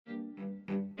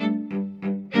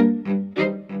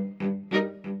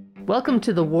Welcome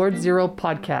to the Ward Zero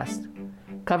podcast,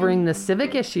 covering the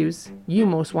civic issues you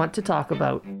most want to talk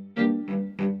about.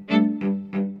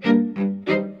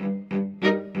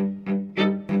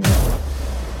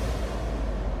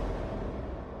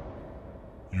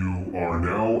 You are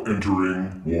now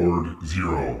entering Ward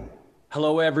Zero.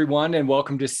 Hello, everyone, and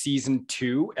welcome to Season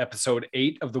 2, Episode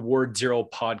 8 of the Ward Zero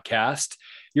podcast.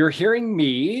 You're hearing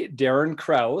me, Darren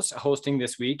Krause, hosting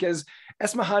this week as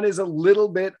Esmahan is a little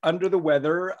bit under the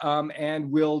weather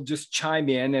and will just chime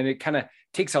in, and it kind of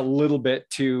takes a little bit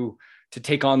to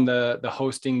take on the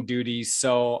hosting duties.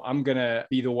 So I'm going to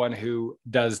be the one who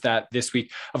does that this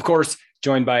week. Of course,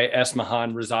 joined by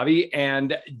Esmahan Razavi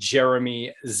and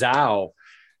Jeremy Zhao.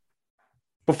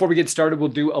 Before we get started, we'll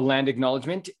do a land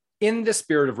acknowledgement. In the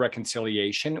spirit of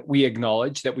reconciliation, we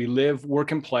acknowledge that we live,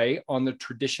 work, and play on the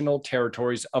traditional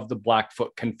territories of the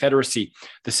Blackfoot Confederacy,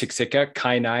 the Siksika,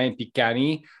 Kainai, and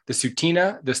Piikani, the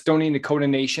Tsuut'ina, the Stoney Nakoda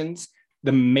Nations, the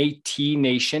Métis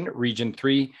Nation, Region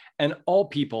 3, and all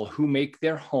people who make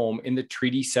their home in the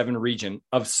Treaty 7 region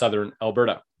of Southern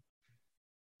Alberta.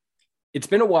 It's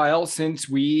been a while since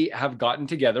we have gotten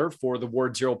together for the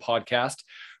Ward Zero podcast.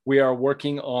 We are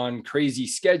working on crazy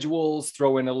schedules,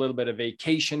 throw in a little bit of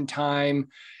vacation time.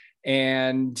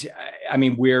 And I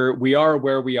mean, we are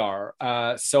where we are.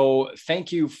 So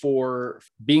thank you for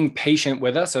being patient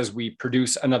with us as we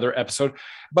produce another episode.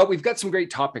 But we've got some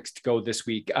great topics to go this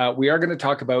week. We are going to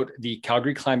talk about the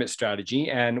Calgary climate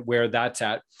strategy and where that's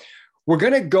at. We're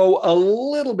going to go a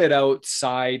little bit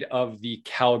outside of the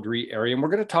Calgary area, and we're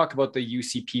going to talk about the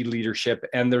UCP leadership.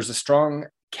 And there's a strong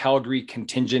Calgary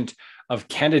contingent of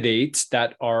candidates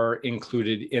that are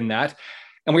included in that.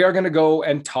 And we are going to go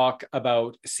and talk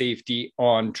about safety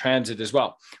on transit as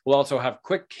well. We'll also have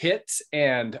quick hits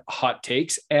and hot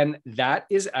takes. And that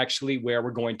is actually where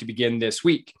we're going to begin this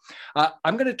week.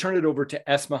 I'm going to turn it over to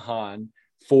Esmahan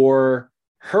for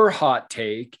her hot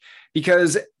take,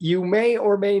 because you may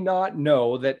or may not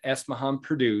know that Esmahan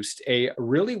produced a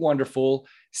really wonderful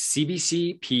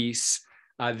CBC piece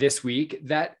this week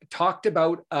that talked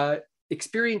about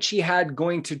experience she had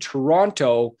going to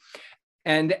Toronto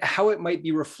and how it might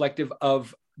be reflective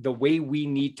of the way we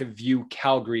need to view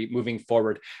Calgary moving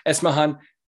forward. Esmahan,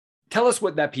 tell us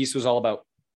what that piece was all about.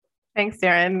 Thanks,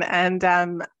 Darren.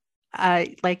 And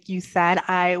like you said,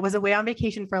 I was away on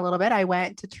vacation for a little bit. I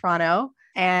went to Toronto,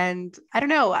 and I don't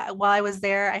know, while I was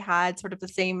there, I had sort of the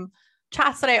same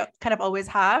chats that I kind of always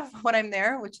have when I'm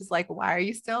there, which is like, why are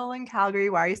you still in Calgary?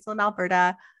 Why are you still in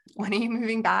Alberta? When are you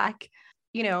moving back?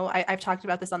 You know, I've talked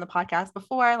about this on the podcast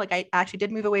before. Like, I actually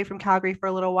did move away from Calgary for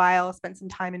a little while, spent some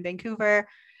time in Vancouver,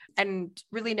 and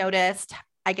really noticed,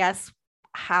 I guess,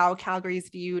 how Calgary is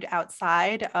viewed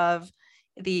outside of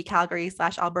the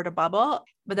Calgary/Alberta bubble.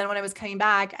 But then when I was coming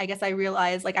back, I guess I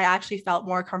realized, like, I actually felt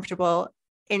more comfortable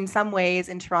in some ways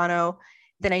in Toronto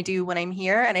than I do when I'm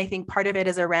here. And I think part of it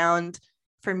is around,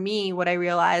 for me, what I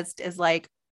realized is, like,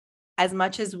 as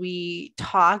much as we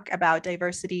talk about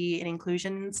diversity and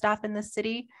inclusion and stuff in this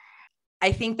city,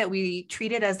 I think that we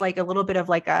treat it as like a little bit of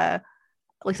like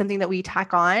something that we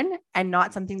tack on and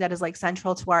not something that is like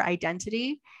central to our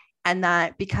identity. And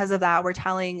that because of that, we're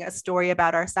telling a story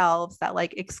about ourselves that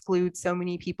like excludes so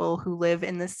many people who live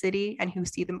in this city and who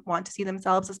want to see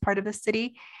themselves as part of the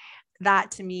city.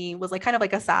 That to me was like kind of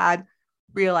like a sad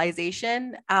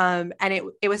realization. And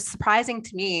it was surprising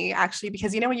to me, actually,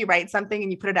 because, you know, when you write something and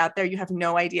you put it out there, you have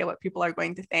no idea what people are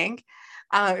going to think.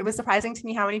 It was surprising to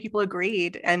me how many people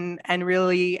agreed and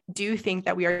really do think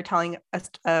that we are telling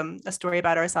a story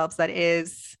about ourselves that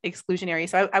is exclusionary.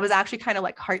 So I was actually kind of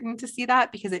like heartened to see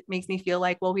that, because it makes me feel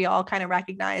like, well, we all kind of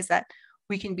recognize that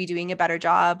we can be doing a better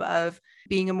job of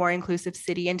being a more inclusive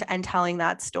city and telling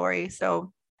that story.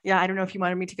 So yeah, I don't know if you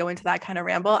wanted me to go into that kind of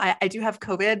ramble. I do have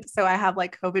COVID, so I have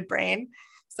like COVID brain.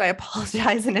 So I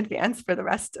apologize in advance for the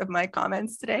rest of my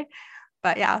comments today.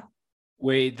 But yeah.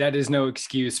 Wait, that is no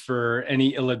excuse for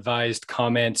any ill-advised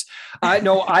comments.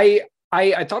 No, I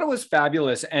thought it was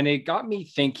fabulous, and it got me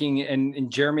thinking.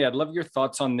 And Jeremy, I'd love your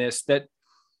thoughts on this.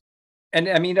 And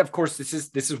I mean, of course, this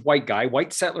is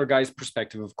white settler guy's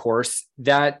perspective, of course.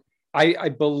 That I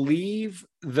believe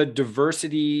the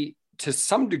diversity to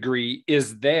some degree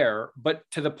is there, but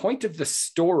to the point of the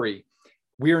story,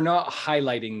 we are not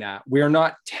highlighting that. We are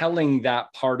not telling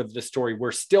that part of the story.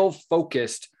 We're still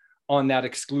focused on that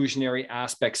exclusionary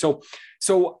aspect.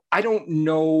 So I don't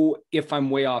know if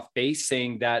I'm way off base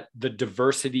saying that the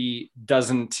diversity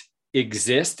doesn't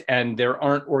exist and there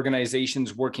aren't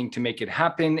organizations working to make it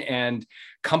happen and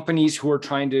companies who are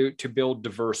trying to build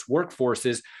diverse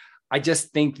workforces. I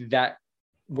just think that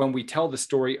when we tell the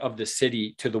story of the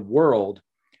city to the world,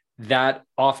 that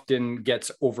often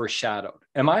gets overshadowed.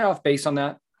 Am I off base on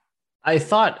that? I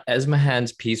thought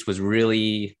Esmahan's piece was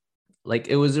really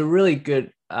it was a really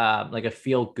good, like a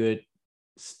feel good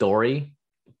story,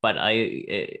 but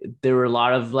there were a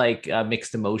lot of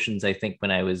mixed emotions, I think,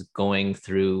 when I was going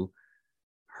through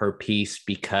her piece,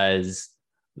 because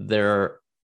there,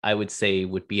 I would say,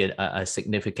 would be a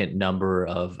significant number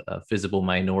of visible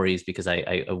minorities, because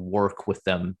I work with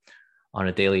them on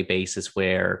a daily basis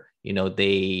where,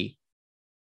 they,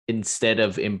 instead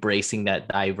of embracing that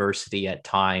diversity at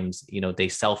times, they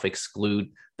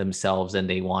self-exclude themselves, and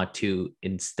they want to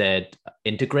instead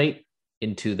integrate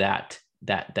into that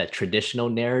traditional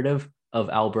narrative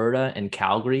of Alberta and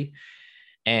Calgary.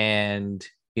 And,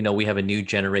 we have a new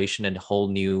generation and a whole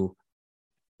new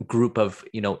group of,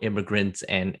 immigrants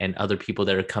and other people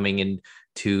that are coming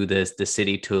into the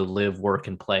city to live, work,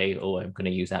 and play. Oh, I'm going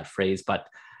to use that phrase, but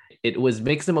it was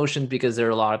mixed emotions, because there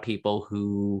are a lot of people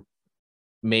who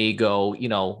may go,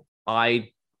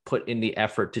 I put in the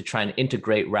effort to try and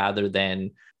integrate rather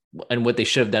than, and what they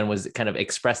should have done was kind of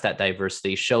express that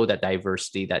diversity, show that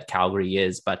diversity that Calgary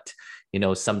is. But,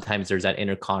 sometimes there's that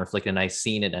inner conflict, and I've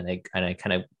seen it, and I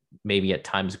kind of maybe at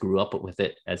times grew up with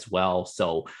it as well.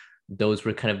 So those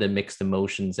were kind of the mixed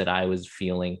emotions that I was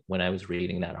feeling when I was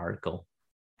reading that article.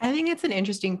 I think it's an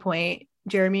interesting point,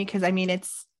 Jeremy, because I mean,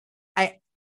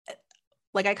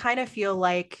 I kind of feel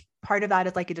like part of that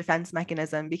is like a defense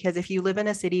mechanism, because if you live in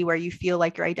a city where you feel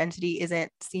like your identity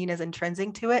isn't seen as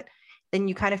intrinsic to it, then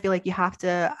you kind of feel like you have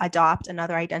to adopt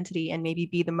another identity and maybe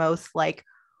be the most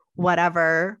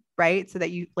whatever, right? So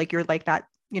that you're like that,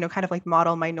 kind of like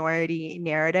model minority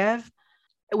narrative,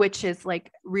 which is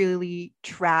really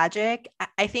tragic.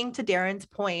 I think, to Darren's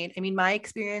point, I mean, my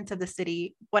experience of the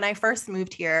city, when I first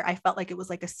moved here, I felt like it was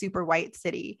like a super white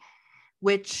city,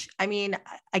 which, I mean,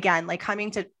 again,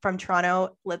 coming from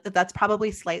Toronto, that's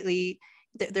probably slightly,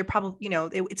 they're probably,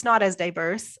 it's not as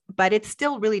diverse, but it's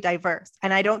still really diverse.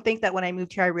 And I don't think that when I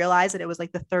moved here, I realized that it was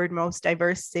the third most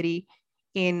diverse city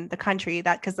in the country,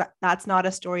 because that's not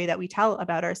a story that we tell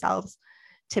about ourselves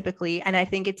typically. And I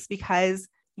think it's because,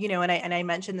 and I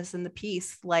mentioned this in the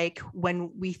piece,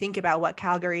 when we think about what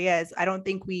Calgary is, I don't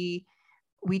think we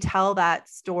tell that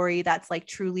story that's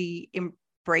truly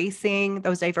embracing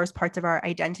those diverse parts of our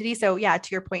identity. So yeah, to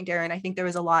your point, Darren, I think there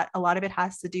was a lot of it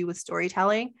has to do with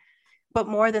storytelling, but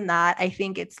more than that, I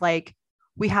think it's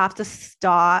we have to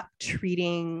stop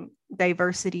treating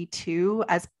diversity too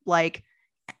as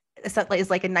is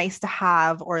a nice to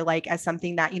have, or as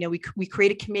something that, we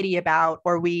create a committee about,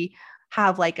 or we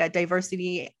have a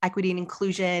diversity, equity, and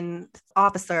inclusion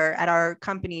officer at our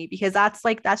company, because that's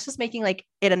just making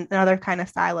it another kind of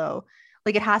silo.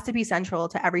 It has to be central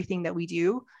to everything that we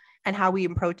do and how we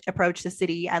approach the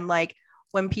city. And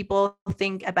when people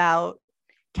think about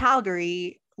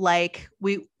Calgary,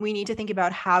 we need to think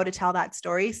about how to tell that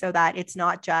story, so that it's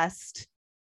not just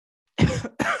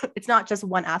it's not just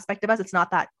one aspect of us. It's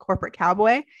not that corporate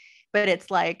cowboy, but it's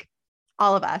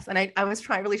all of us. And I was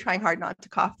really trying hard not to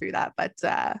cough through that, but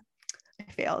I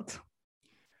failed.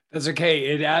 That's okay.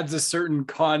 It adds a certain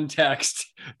context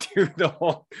to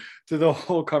the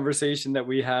whole conversation that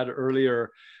we had earlier.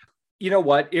 You know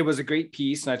what? It was a great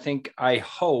piece. And I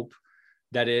hope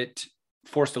that it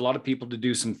forced a lot of people to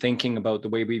do some thinking about the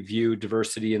way we view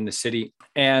diversity in the city.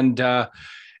 And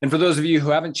for those of you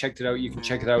who haven't checked it out, you can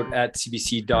check it out at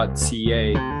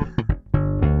cbc.ca.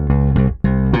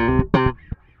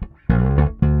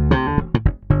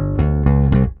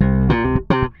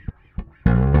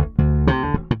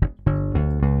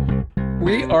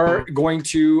 We are going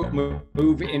to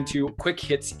move into quick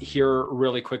hits here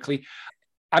really quickly.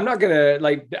 I'm not going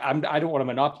to I don't want to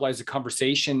monopolize the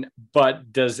conversation,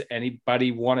 but does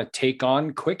anybody want to take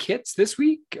on quick hits this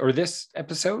week or this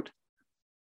episode?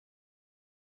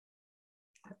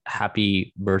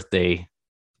 Happy birthday,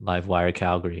 LiveWire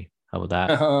Calgary. How about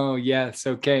that? Oh, yes.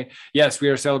 Okay. Yes, we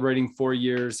are celebrating 4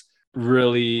 years.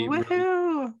 Really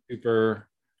super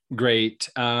great.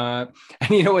 And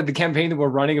you know what? The campaign that we're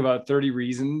running about 30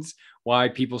 reasons why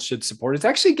people should support, it's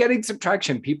actually getting some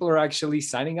traction. People are actually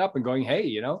signing up and going,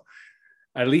 hey,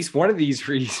 at least one of these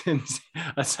reasons,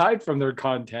 aside from their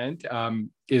content,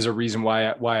 is a reason why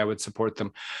I would support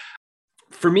them.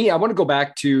 For me, I want to go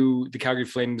back to the Calgary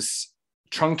Flames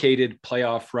truncated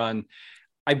playoff run.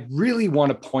 I really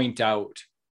want to point out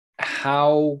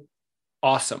how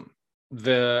awesome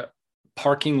the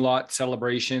parking lot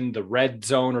celebration, the red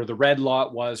zone or the red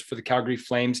lot was for the Calgary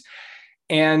Flames.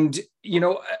 And,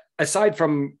 aside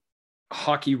from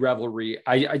hockey revelry,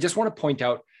 I just want to point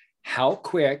out how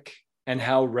quick and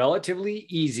how relatively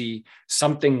easy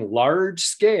something large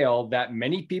scale that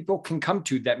many people can come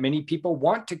to, that many people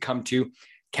want to come to,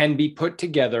 can be put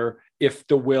together if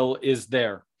the will is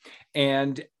there.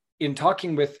 And in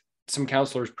talking with some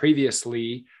councillors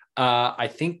previously, I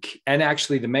think, and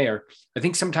actually the mayor, I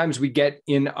think sometimes we get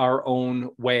in our own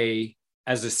way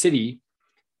as a city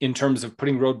in terms of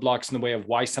putting roadblocks in the way of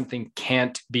why something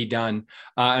can't be done.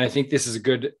 And I think this is a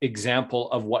good example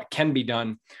of what can be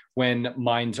done when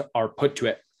minds are put to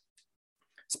it.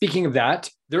 Speaking of that,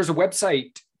 there's a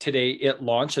website today it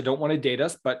launched. I don't want to date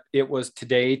us, but it was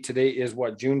today. Today is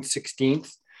what, June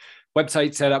 16th.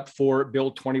 Website set up for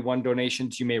Bill 21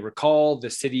 donations. You may recall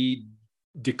the city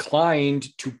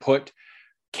declined to put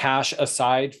cash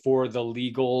aside for the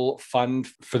legal fund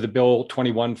for the Bill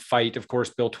 21 fight. Of course,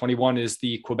 Bill 21 is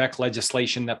the Quebec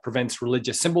legislation that prevents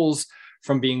religious symbols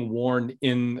from being worn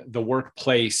in the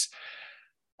workplace.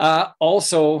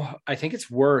 Also, I think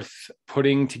it's worth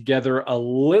putting together a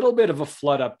little bit of a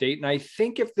flood update. And I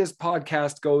think if this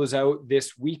podcast goes out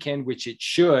this weekend, which it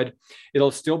should,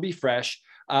 it'll still be fresh.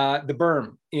 The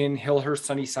berm in Hillhurst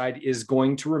Sunnyside is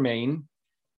going to remain,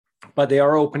 but they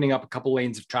are opening up a couple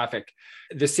lanes of traffic.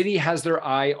 The city has their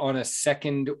eye on a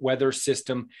second weather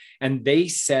system, and they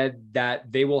said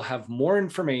that they will have more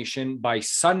information by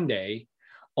Sunday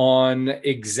on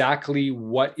exactly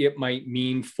what it might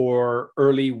mean for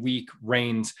early week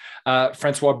rains.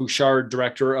 Francois Bouchard,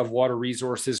 Director of Water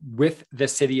Resources with the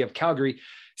City of Calgary,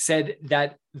 said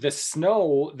that the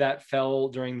snow that fell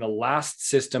during the last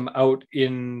system out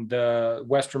in the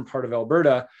western part of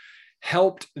Alberta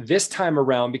helped this time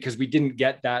around because we didn't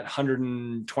get that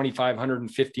 125,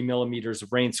 150 millimeters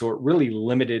of rain. So it really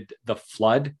limited the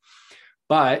flood.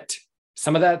 But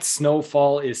some of that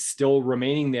snowfall is still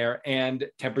remaining there and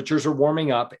temperatures are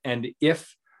warming up. And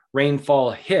if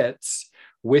rainfall hits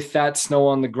with that snow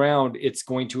on the ground, it's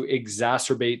going to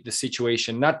exacerbate the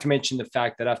situation, not to mention the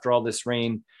fact that after all this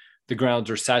rain, the grounds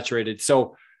are saturated.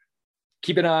 So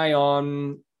keep an eye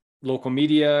on local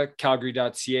media,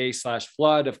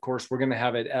 calgary.ca/flood. Of course, we're going to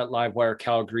have it at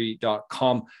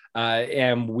livewirecalgary.com,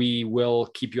 and we will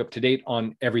keep you up to date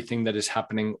on everything that is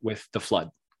happening with the flood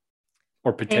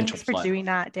or potential flood. Thanks for doing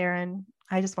that, Darren.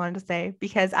 I just wanted to say,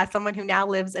 because as someone who now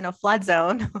lives in a flood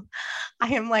zone,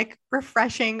 I am like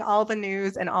refreshing all the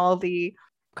news and all the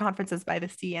conferences by the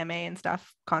CMA and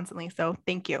stuff constantly. So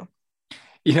thank you.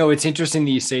 You know, it's interesting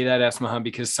that you say that, Esmahan,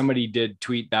 because somebody did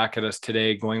tweet back at us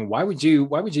today going, why would you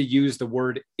use the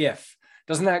word if?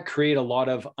 Doesn't that create a lot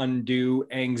of undue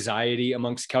anxiety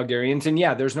amongst Calgarians? And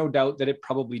yeah, there's no doubt that it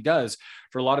probably does.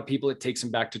 For a lot of people, it takes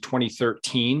them back to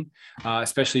 2013,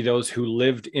 especially those who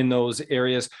lived in those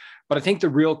areas. But I think the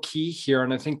real key here,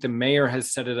 and I think the mayor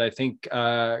has said it, I think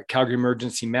Calgary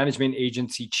Emergency Management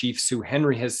Agency Chief Sue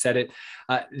Henry has said it,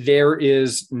 there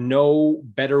is no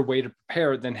better way to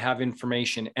prepare than have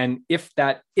information. And if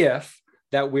that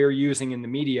we're using in the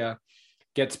media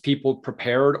gets people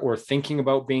prepared or thinking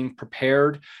about being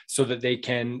prepared so that they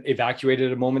can evacuate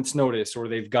at a moment's notice, or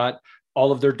they've got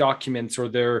all of their documents or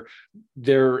their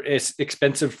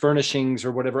expensive furnishings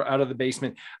or whatever out of the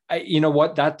basement. You know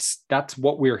what? That's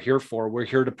what we're here for. We're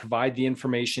here to provide the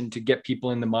information to get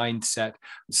people in the mindset.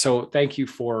 So thank you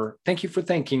for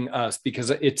thanking us, because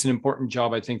it's an important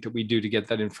job I think that we do to get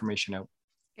that information out.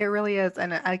 It really is.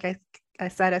 And like I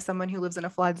said, as someone who lives in a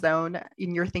flood zone,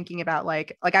 and you're thinking about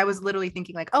like I was literally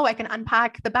thinking like, oh, I can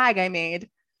unpack the bag I made.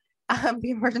 The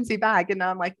emergency bag. And now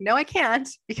I'm like, no, I can't,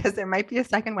 because there might be a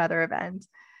second weather event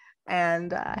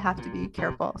and I have to be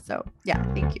careful. So yeah,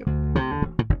 thank you.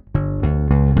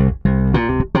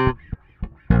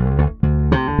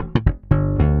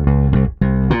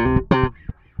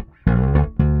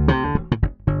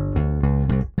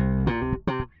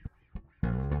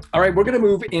 All right, we're going to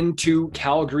move into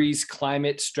Calgary's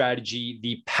climate strategy,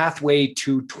 the Pathway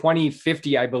to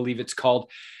 2050, I believe it's called.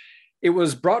 It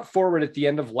was brought forward at the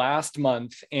end of last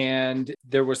month, and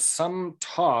there was some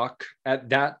talk at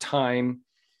that time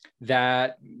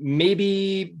that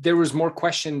maybe there was more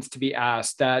questions to be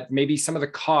asked, that maybe some of the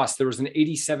costs, there was an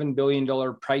 $87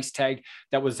 billion price tag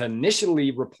that was initially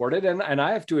reported. And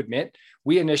I have to admit,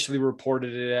 we initially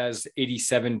reported it as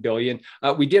 87 billion.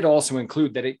 We did also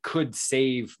include that it could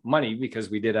save money because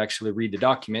we did actually read the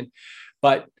document,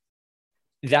 but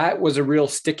that was a real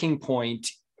sticking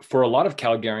point for a lot of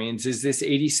Calgarians, is this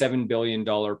 $87 billion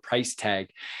price tag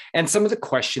and some of the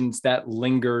questions that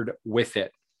lingered with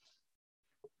it.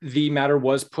 The matter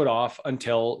was put off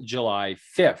until July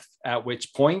 5th, at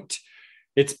which point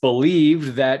it's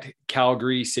believed that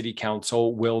Calgary City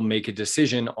Council will make a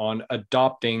decision on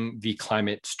adopting the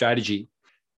climate strategy.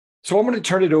 So I'm going to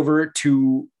turn it over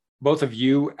to both of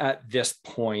you at this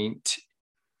point.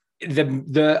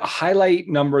 The highlight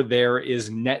number there is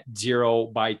net zero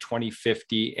by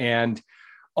 2050, and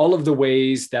all of the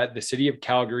ways that the City of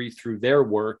Calgary, through their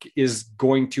work, is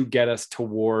going to get us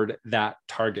toward that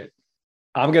target.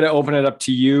 I'm going to open it up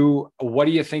to you. What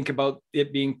do you think about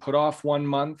it being put off 1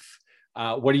 month?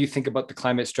 What do you think about the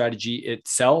climate strategy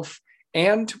itself?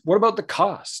 And what about the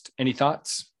cost? Any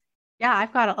thoughts? Yeah,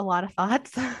 I've got a lot of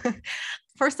thoughts.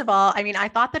 First of all, I mean, I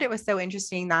thought that it was so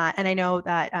interesting that, and I know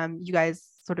that you guys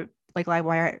sort of like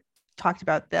LiveWire talked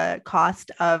about the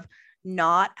cost of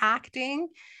not acting.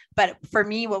 But for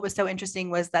me, what was so interesting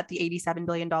was that the $87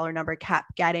 billion number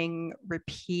kept getting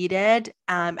repeated.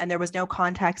 And there was no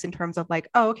context in terms of like,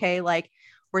 oh, okay, like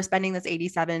we're spending this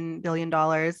 $87 billion.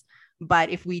 But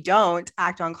if we don't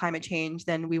act on climate change,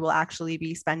 then we will actually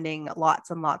be spending lots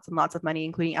and lots and lots of money,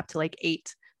 including up to like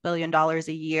 $8 billion a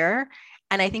year.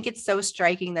 And I think it's so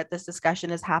striking that this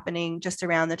discussion is happening just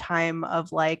around the time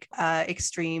of like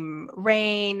extreme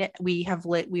rain. We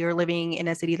are living in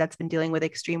a city that's been dealing with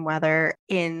extreme weather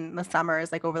in the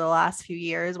summers, like over the last few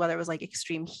years, whether it was like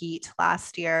extreme heat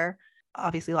last year,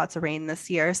 obviously lots of rain this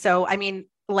year. So, I mean,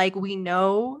 like we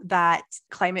know that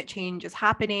climate change is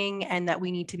happening and that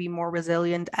we need to be more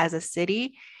resilient as a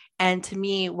city. And to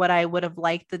me, what I would have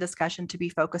liked the discussion to be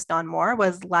focused on more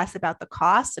was less about the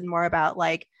cost and more about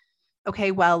like,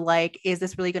 okay, well, like, is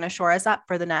this really going to shore us up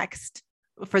for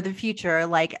the future?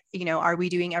 Like, you know, are we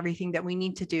doing everything that we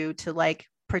need to do to like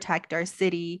protect our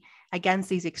city against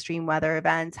these extreme weather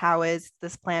events? How is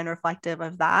this plan reflective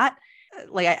of that?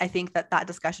 Like, I think that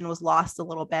discussion was lost a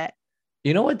little bit.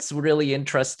 You know, what's really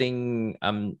interesting.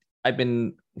 I've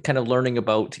been kind of learning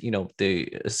about, you know,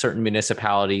 the certain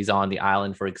municipalities on the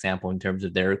island, for example, in terms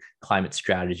of their climate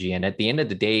strategy. And at the end of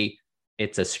the day,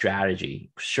 it's a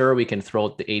strategy. Sure, we can throw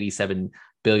out the $87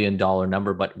 billion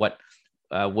number, but what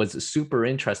was super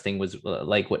interesting was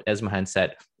like what Esmahan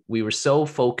said, we were so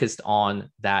focused on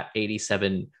that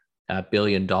 $87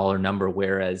 billion number,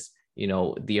 whereas, you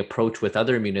know, the approach with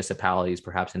other municipalities,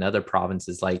 perhaps in other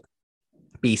provinces like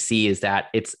BC, is that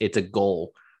it's a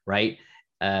goal, right?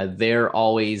 They're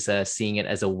always seeing it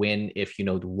as a win if, you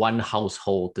know, one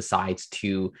household decides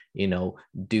to, you know,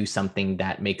 do something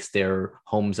that makes their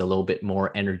homes a little bit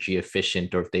more energy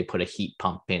efficient, or if they put a heat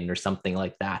pump in or something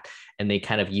like that. And they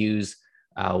kind of use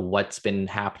what's been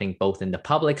happening both in the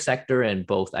public sector and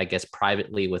both, I guess,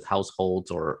 privately with households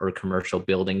or commercial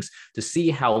buildings to see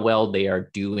how well they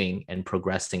are doing and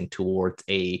progressing towards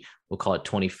we'll call it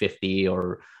 2050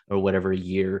 or whatever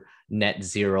year net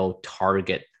zero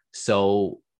target.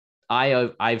 So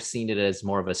I've seen it as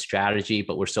more of a strategy,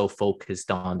 but we're so focused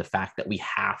on the fact that we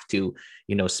have to,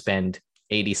 you know, spend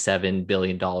 $87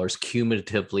 billion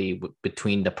cumulatively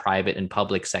between the private and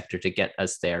public sector to get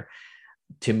us there.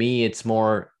 To me, it's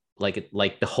more like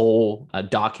the whole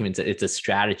document, it's a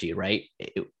strategy, right?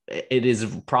 It is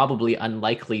probably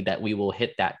unlikely that we will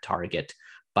hit that target,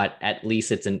 but at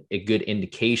least it's a good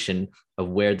indication of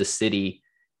where the city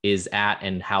is at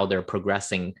and how they're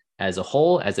progressing as a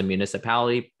whole, as a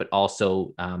municipality, but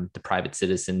also the private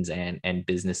citizens and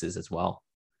businesses as well.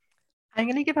 I'm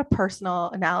going to give a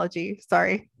personal analogy.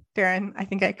 Sorry, Darren, I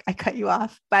think I cut you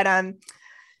off. But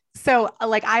so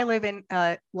like I live in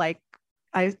like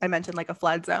I mentioned like a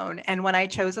flood zone. And when I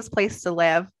chose this place to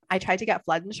live, I tried to get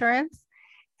flood insurance.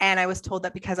 And I was told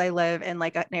that because I live in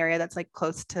like an area that's like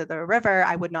close to the river,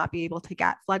 I would not be able to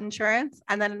get flood insurance.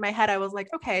 And then in my head, I was like,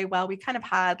 okay, well, we kind of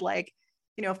had like,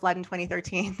 you know, flood in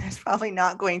 2013. There's probably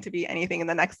not going to be anything in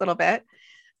the next little bit.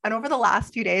 And over the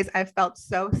last few days, I've felt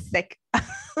so sick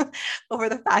over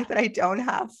the fact that I don't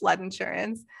have flood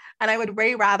insurance. And I would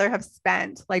way rather have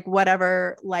spent like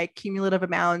whatever like cumulative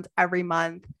amount every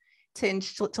month to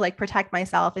like protect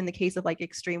myself in the case of like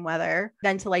extreme weather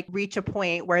than to like reach a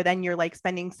point where then you're like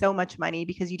spending so much money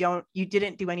because you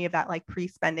didn't do any of that like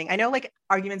pre-spending. I know like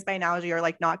arguments by analogy are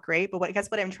like not great, but I guess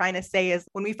what I'm trying to say is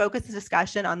when we focus the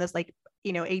discussion on this like,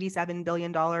 you know, $87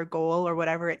 billion goal or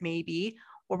whatever it may be,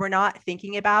 what we're not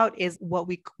thinking about is what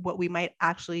we might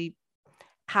actually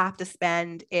have to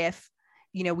spend if,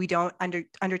 you know, we don't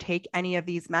undertake any of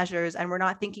these measures. And we're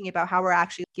not thinking about how we're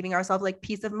actually giving ourselves like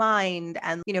peace of mind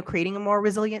and, you know, creating a more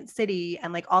resilient city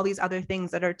and like all these other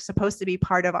things that are supposed to be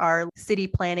part of our city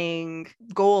planning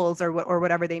goals or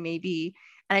whatever they may be.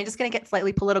 And I'm just going to get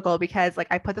slightly political because like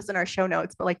I put this in our show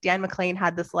notes, but like Dan McLean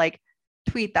had this like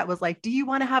tweet that was like, do you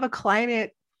want to have a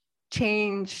climate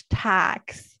change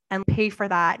tax and pay for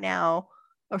that now?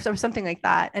 Or something like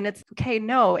that. And it's okay.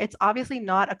 No, it's obviously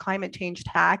not a climate change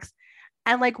tax.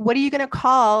 And like, what are you going to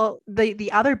call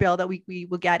the other bill that we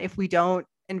will get if we don't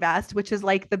invest, which is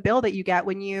like the bill that you get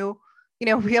when you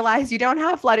realize you don't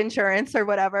have flood insurance or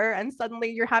whatever, and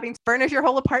suddenly you're having to furnish your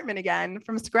whole apartment again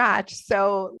from scratch.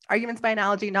 So arguments by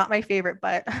analogy, not my favorite,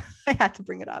 but I had to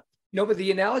bring it up. No, but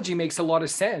the analogy makes a lot of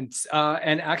sense.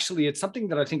 And actually, it's something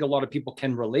that I think a lot of people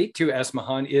can relate to,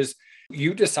 Esmahan, is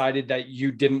you decided that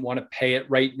you didn't want to pay it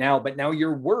right now, but now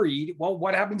you're worried. Well,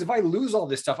 what happens if I lose all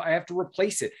this stuff? I have to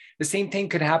replace it. The same thing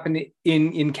could happen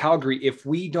in Calgary if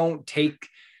we don't take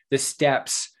the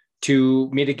steps to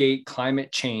mitigate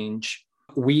climate change.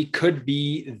 We could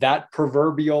be that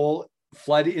proverbial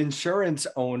flood insurance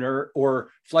owner or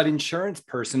flood insurance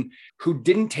person who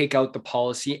didn't take out the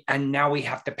policy, and now we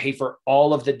have to pay for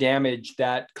all of the damage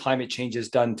that climate change has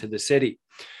done to the city.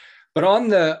 But on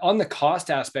the cost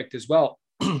aspect as well,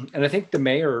 and I think the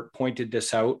mayor pointed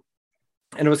this out,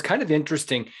 and it was kind of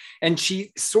interesting, and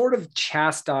she sort of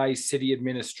chastised city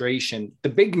administration. The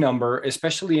big number,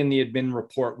 especially in the admin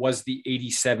report, was the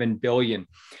 87 billion.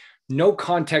 No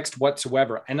context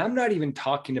whatsoever. And I'm not even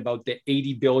talking about the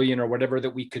 80 billion or whatever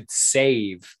that we could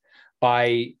save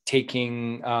by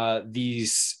taking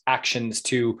these actions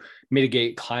to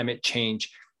mitigate climate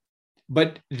change.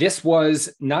 But this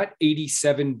was not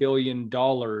 $87 billion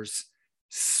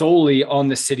solely on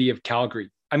the city of Calgary.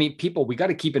 I mean, people, we got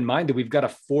to keep in mind that we've got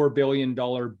a $4 billion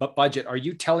budget. Are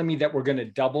you telling me that we're going to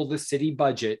double the city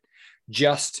budget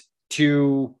just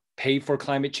to pay for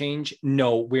climate change?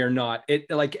 No, we're not.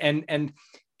 And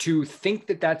to think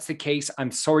that that's the case,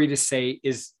 I'm sorry to say,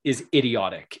 is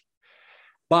idiotic.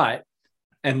 But,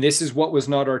 and this is what was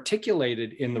not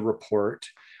articulated in the report,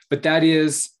 but that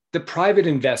is the private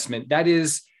investment. That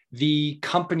is the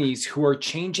companies who are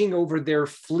changing over their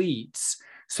fleets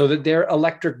so that they're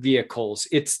electric vehicles.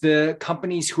 It's the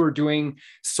companies who are doing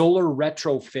solar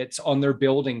retrofits on their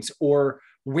buildings or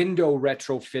window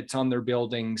retrofits on their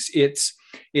buildings. It's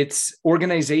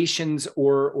organizations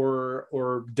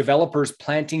or developers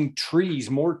planting trees,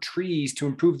 more trees to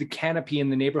improve the canopy in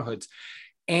the neighborhoods.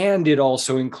 And it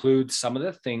also includes some of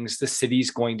the things the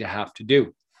city's going to have to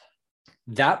do.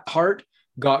 That part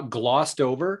got glossed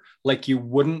over like you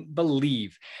wouldn't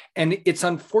believe. And it's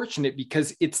unfortunate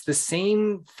because it's the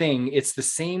same thing. It's the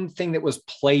same thing that was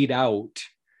played out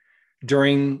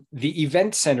during the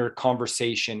event center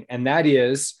conversation. And that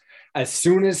is, as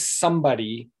soon as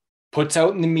somebody puts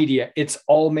out in the media, it's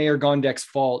all Mayor Gondek's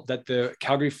fault that the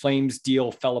Calgary Flames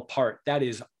deal fell apart. That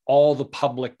is all the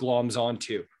public gloms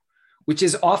onto, which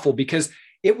is awful because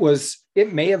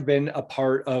it may have been a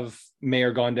part of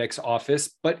Mayor Gondek's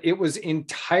office, but it was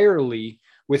entirely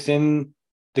within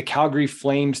the Calgary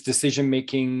Flames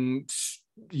decision-making,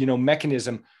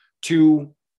 mechanism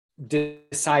to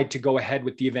decide to go ahead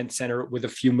with the event center with a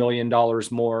few $1 million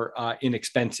more in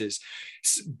expenses.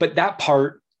 But that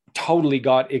part totally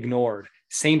got ignored.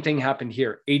 Same thing happened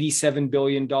here. $87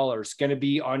 billion going to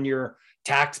be on your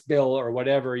tax bill or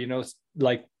whatever,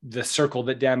 like the circle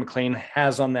that Dan McLean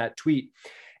has on that tweet,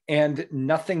 and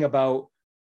nothing about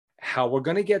how we're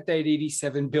going to get that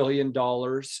 $87 billion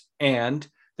and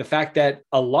the fact that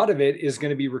a lot of it is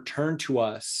going to be returned to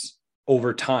us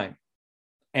over time.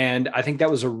 And I think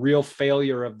that was a real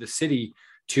failure of the city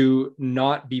to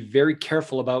not be very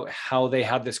careful about how they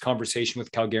had this conversation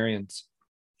with Calgarians.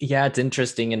 Yeah, it's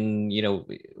interesting. And,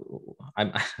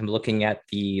 I'm looking at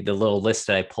the little list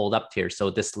that I pulled up here. So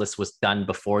this list was done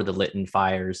before the Lytton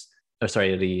fires. Oh,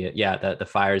 sorry, the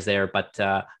fires there. But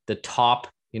the top,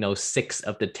 6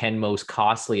 of the 10 most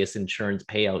costliest insurance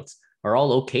payouts are all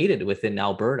located within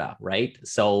Alberta, right?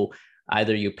 So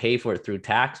either you pay for it through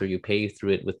tax or you pay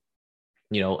through it with,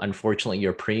 unfortunately,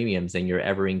 your premiums and your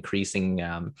ever increasing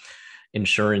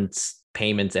insurance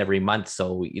payments every month.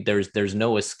 So there's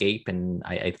no escape. And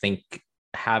I think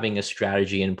having a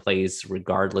strategy in place,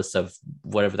 regardless of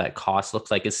whatever that cost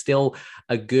looks like, is still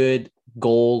a good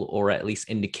goal, or at least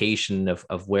indication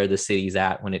of where the city's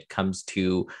at when it comes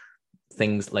to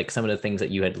things like some of the things that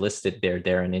you had listed there,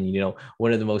 Darren. And,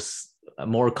 one of the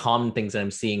more common things that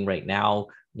I'm seeing right now,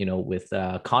 with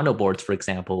condo boards, for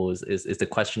example, is the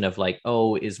question of like,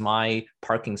 oh, is my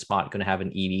parking spot going to have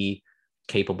an EV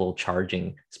capable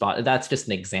charging spot? That's just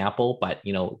an example, but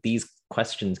these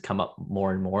questions come up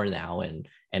more and more now, and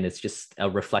it's just a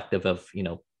reflective of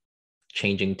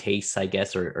changing tastes, I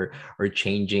guess, or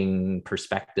changing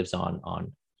perspectives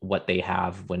on what they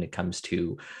have when it comes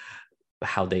to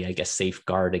how they, I guess,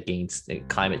 safeguard against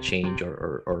climate change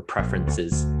or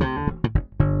preferences.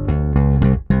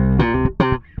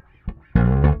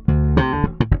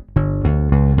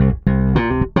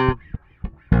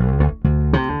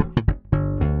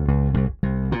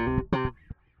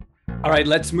 All right,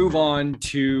 let's move on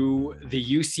to the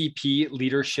UCP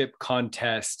leadership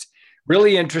contest.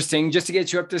 Really interesting. Just to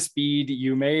get you up to speed,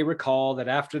 you may recall that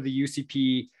after the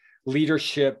UCP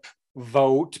leadership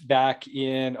vote back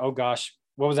in, oh gosh,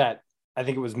 what was that? I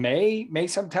think it was May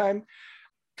sometime.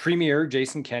 Premier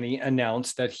Jason Kenney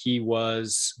announced that he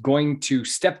was going to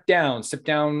step down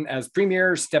as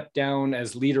premier, step down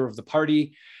as leader of the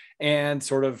party, and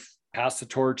sort of pass the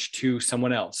torch to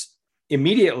someone else.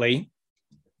 Immediately,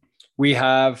 we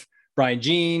have Brian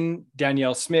Jean,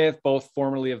 Danielle Smith, both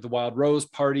formerly of the Wild Rose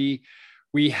Party.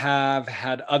 We have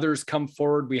had others come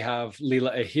forward. We have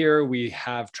Leela Ahir, we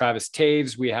have Travis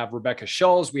Taves, we have Rebecca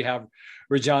Schulz, we have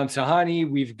Rajan Sahani,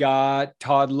 we've got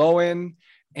Todd Lowen.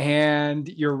 And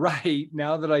you're right.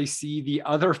 Now that I see the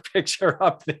other picture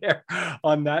up there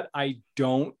on that, I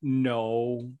don't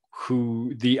know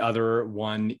who the other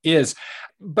one is.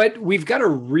 But we've got a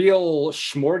real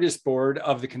smorgasbord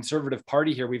of the Conservative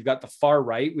Party here. We've got the far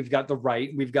right, we've got the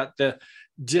right, we've got the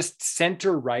just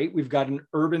center right, we've got an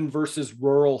urban versus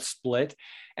rural split.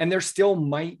 And there still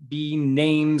might be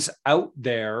names out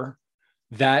there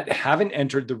that haven't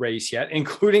entered the race yet,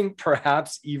 including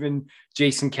perhaps even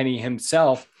Jason Kenney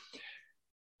himself.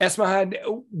 Esmahan,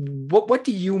 what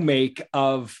do you make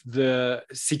of the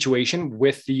situation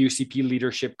with the UCP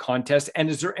leadership contest? And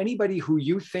is there anybody who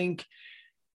you think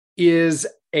is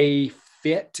a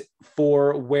fit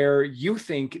for where you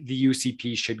think the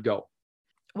UCP should go?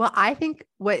 Well, I think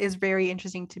what is very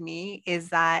interesting to me is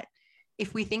that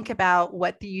if we think about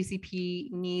what the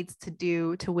UCP needs to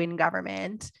do to win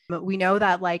government, we know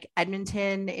that like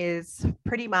Edmonton is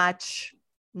pretty much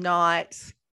not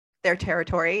their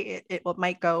territory. It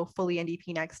might go fully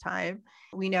NDP next time.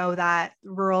 We know that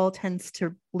rural tends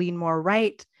to lean more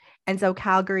right. And so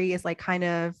Calgary is like kind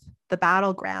of the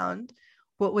battleground.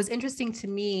 What was interesting to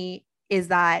me is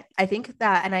that I think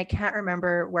that, and I can't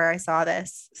remember where I saw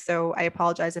this, so I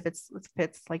apologize if it's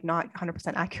like not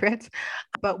 100% accurate,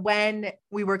 but when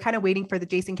we were kind of waiting for the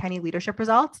Jason Kenney leadership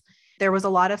results, there was a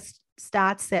lot of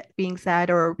stats being said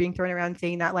or being thrown around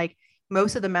saying that like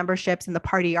most of the memberships in the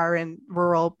party are in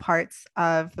rural parts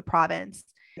of the province.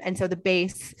 And so the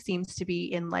base seems to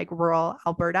be in like rural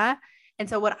Alberta. And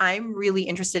so what I'm really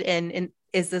interested in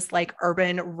is this like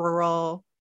urban rural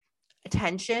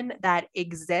tension that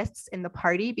exists in the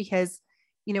party, because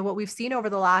you know what we've seen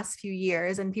over the last few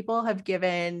years, and people have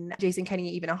given Jason Kenney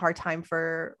even a hard time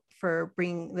for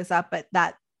bringing this up, but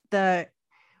that the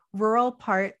rural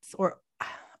parts or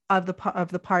of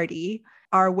the party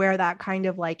are where that kind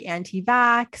of like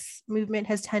anti-vax movement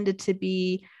has tended to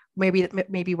be,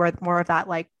 maybe where more of that,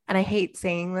 like, and I hate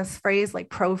saying this phrase, like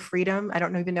pro-freedom. I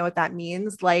don't even know what that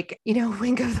means. Like, you know,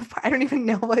 wing of the, I don't even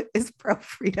know what is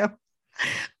pro-freedom.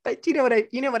 But you know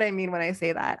what I mean when I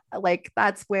say that. Like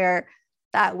that's where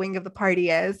that wing of the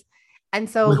party is. And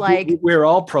so like we're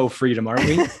all pro freedom, aren't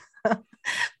we?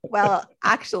 Well,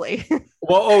 actually.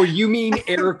 Well, oh, you mean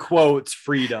air quotes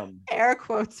freedom. Air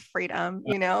quotes freedom,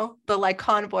 you know, the like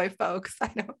convoy folks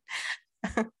I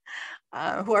know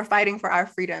who are fighting for our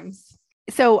freedoms.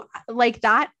 So like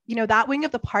that, you know, that wing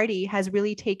of the party has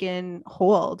really taken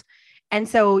hold. And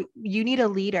so you need a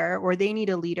leader, or they need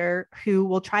a leader who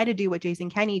will try to do what Jason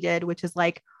Kenney did, which is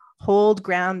like hold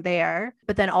ground there,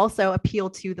 but then also appeal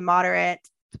to the moderates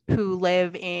who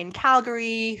live in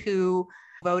Calgary, who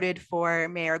voted for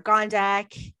Mayor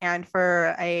Gondek and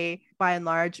for a, by and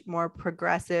large, more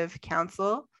progressive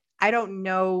council. I don't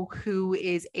know who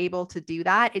is able to do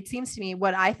that. It seems to me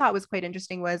what I thought was quite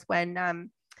interesting was when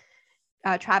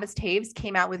Travis Taves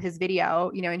came out with his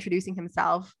video, you know, introducing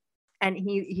himself. And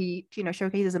he, you know,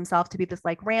 showcases himself to be this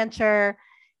like rancher,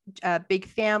 big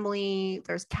family.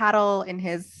 There's cattle in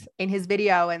his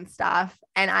video and stuff.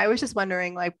 And I was just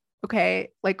wondering, like, okay,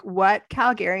 like what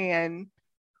Calgarian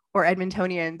or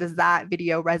Edmontonian does that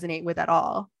video resonate with at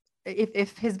all?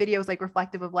 If his video is like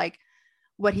reflective of like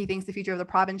what he thinks the future of the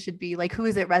province should be, like who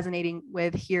is it resonating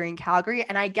with here in Calgary?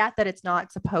 And I get that it's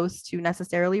not supposed to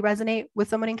necessarily resonate with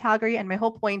someone in Calgary. And my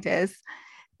whole point is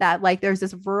that like there's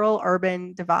this rural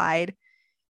urban divide,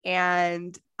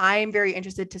 and I'm very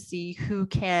interested to see who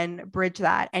can bridge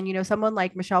that. And you know, someone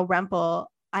like Michelle Rempel,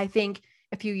 I think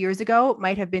a few years ago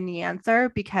might have been the answer,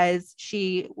 because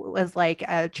she was like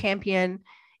a champion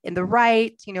in the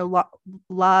right, you know,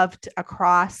 loved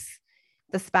across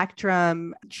the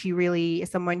spectrum. She really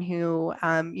is someone who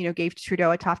you know, gave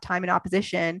Trudeau a tough time in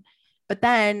opposition. But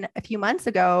then a few months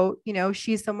ago, you know,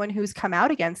 she's someone who's come out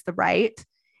against the right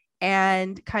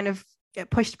and kind of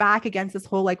pushed back against this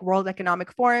whole like World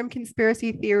Economic Forum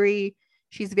conspiracy theory.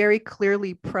 She's very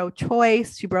clearly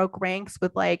pro-choice. She broke ranks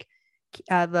with like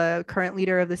the current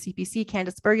leader of the CPC,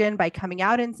 Candice Bergen, by coming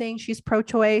out and saying she's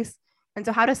pro-choice. And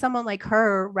so how does someone like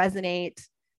her resonate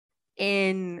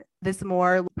in this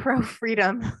more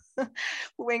pro-freedom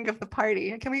wing of the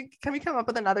party. Can we come up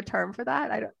with another term for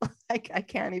that? I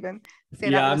can't even say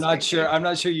that. Yeah, I'm not sure. I'm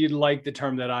not sure you'd like the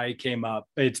term that I came up.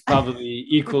 It's probably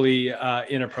equally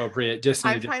inappropriate. Just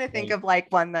I'm trying to think of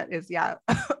like one that is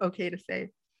okay to say.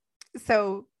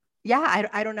 So yeah,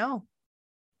 I don't know.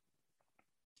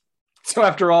 So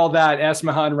after all that,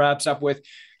 Esmahan wraps up with,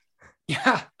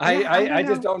 I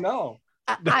just don't know.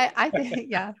 I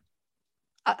think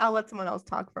I'll let someone else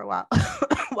talk for a while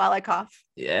while I cough.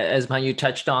 Yeah, Esmahan, you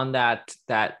touched on that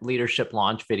leadership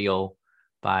launch video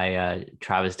by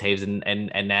Travis Taves,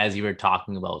 and as you were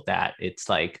talking about that, it's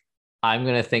like I'm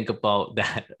gonna think about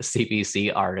that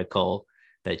CBC article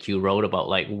that you wrote about,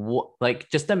 like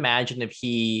just imagine if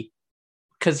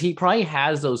because he probably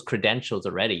has those credentials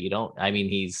already.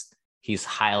 He's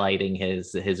highlighting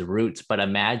his roots, but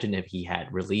imagine if he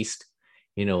had released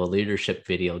a leadership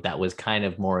video that was kind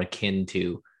of more akin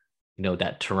to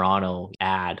that Toronto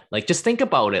ad. Like, just think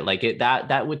about it. Like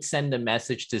that would send a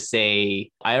message to say,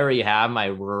 I already have my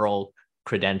rural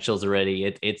credentials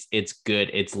already. It's good.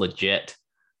 It's legit,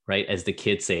 right? As the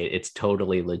kids say, it's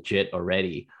totally legit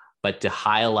already. But to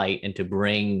highlight and to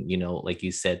bring, like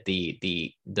you said,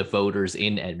 the voters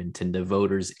in Edmonton, the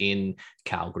voters in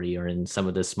Calgary, or in some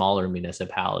of the smaller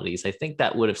municipalities, I think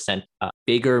that would have sent a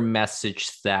bigger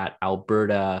message that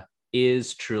Alberta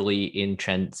is truly in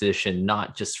transition,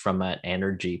 not just from an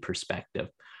energy perspective,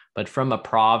 but from a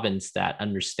province that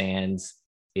understands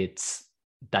its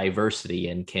diversity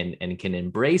and can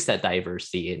embrace that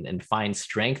diversity and find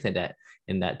strength in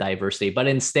that diversity. But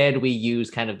instead we use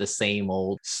kind of the same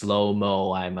old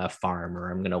slow-mo, I'm a farmer,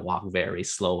 I'm going to walk very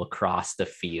slow across the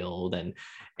field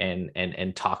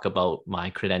and talk about my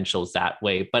credentials that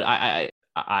way. But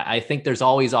I think there's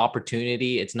always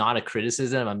opportunity. It's not a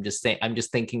criticism. I'm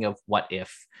just thinking of what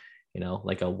if,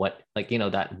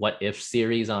 that what if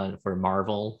series for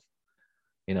Marvel,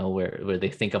 where they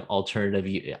think of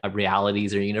alternative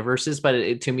realities or universes.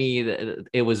 But to me,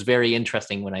 it was very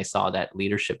interesting when I saw that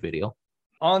leadership video.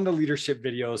 On the leadership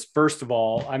videos, first of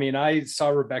all, I saw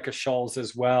Rebecca Schall's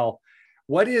as well.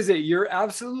 What is it? You're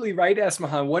absolutely right,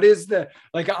 Esmahan. What is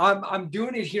I'm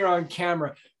doing it here on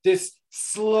camera. This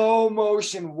slow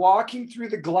motion walking through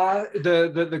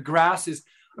the grasses.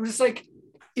 I'm just like,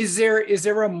 is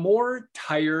there a more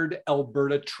tired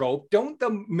Alberta trope? Don't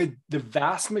the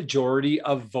vast majority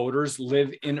of voters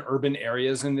live in urban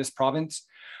areas in this province?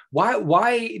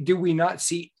 Why do we not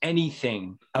see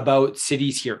anything about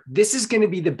cities here? This is going to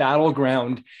be the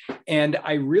battleground. And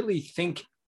I really think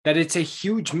that it's a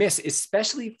huge miss,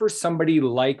 especially for somebody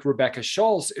like Rebecca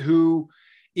Schall's, who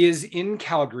is in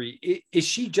Calgary. Is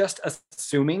she just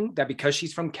assuming that because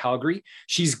she's from Calgary,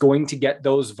 she's going to get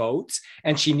those votes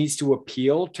and she needs to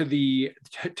appeal to the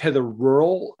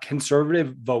rural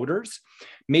conservative voters?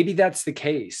 Maybe that's the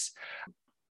case.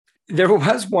 There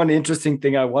was one interesting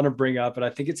thing I want to bring up, and I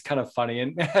think it's kind of funny.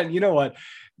 And you know what?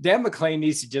 Dan McLean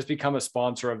needs to just become a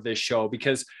sponsor of this show,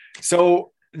 because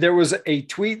there was a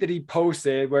tweet that he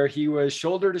posted where he was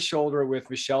shoulder to shoulder with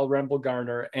Michelle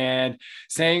Rempel-Garner and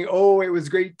saying, oh, it was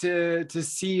great to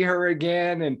see her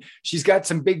again. And she's got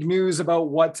some big news about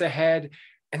what's ahead.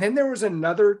 And then there was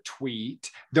another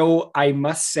tweet, though I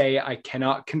must say I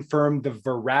cannot confirm the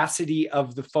veracity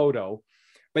of the photo,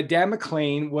 but Dan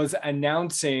McLean was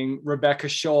announcing Rebecca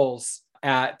Schall's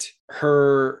at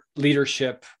her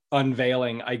leadership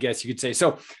unveiling, I guess you could say.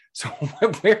 So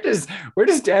where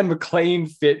does Dan McLean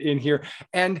fit in here?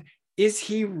 And is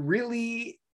he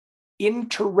really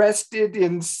interested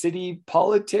in city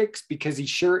politics? Because he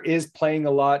sure is playing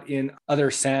a lot in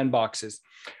other sandboxes.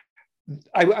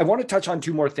 I want to touch on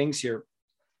two more things here.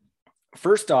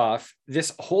 First off,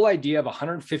 this whole idea of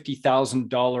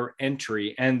 $150,000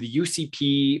 entry and the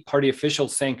UCP party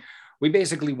officials saying, we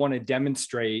basically want to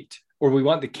demonstrate, or we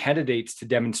want the candidates to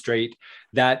demonstrate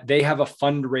that they have a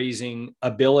fundraising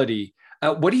ability.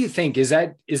 What do you think? Is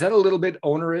that a little bit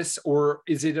onerous, or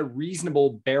is it a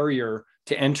reasonable barrier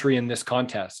to entry in this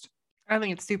contest? I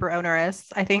think it's super onerous.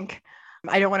 I think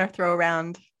I don't want to throw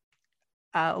around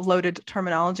loaded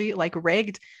terminology like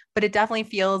rigged, but it definitely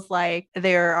feels like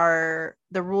the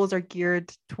rules are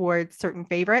geared towards certain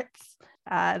favorites.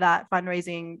 That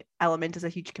fundraising element is a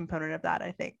huge component of that,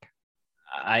 I think.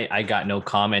 I got no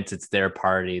comments. It's their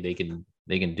party. They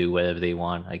can do whatever they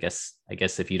want. I guess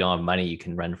if you don't have money, you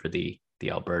can run for the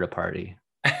Alberta party.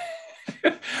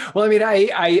 Well,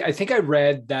 I think I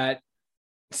read that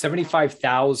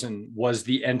 75,000 was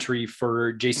the entry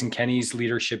for Jason Kenney's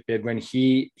leadership bid when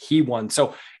he won.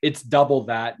 So it's double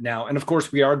that now. And of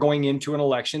course, we are going into an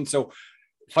election, so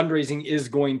fundraising is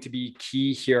going to be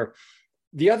key here.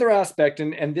 The other aspect,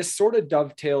 and this sort of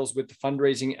dovetails with the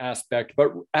fundraising aspect,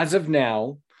 but as of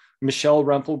now, Michelle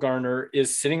Rempel-Garner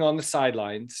is sitting on the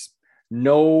sidelines.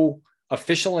 No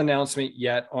official announcement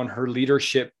yet on her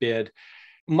leadership bid.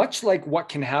 Much like what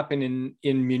can happen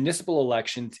in municipal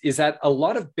elections is that a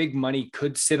lot of big money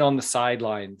could sit on the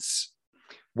sidelines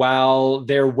while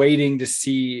they're waiting to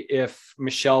see if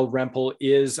Michelle Rempel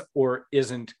is or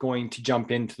isn't going to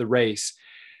jump into the race.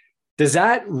 Does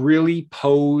that really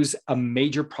pose a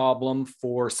major problem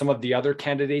for some of the other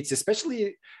candidates,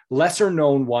 especially lesser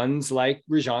known ones like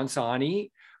Rajan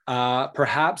Sahni,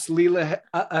 perhaps Leela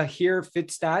here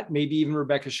fits that, maybe even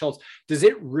Rebecca Schultz? Does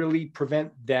it really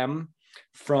prevent them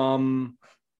from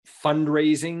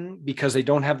fundraising because they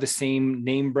don't have the same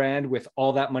name brand with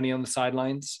all that money on the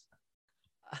sidelines?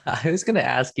 I was going to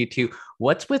ask you too,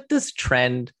 what's with this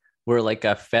trend where like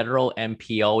a federal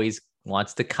MP always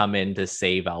wants to come in to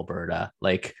save Alberta?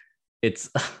 Like it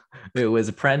was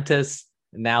Apprentice,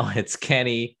 now it's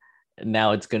Kenny,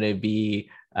 now it's going to be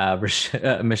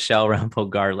Michelle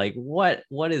Rempel-Garner. Like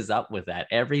what is up with that?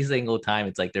 Every single time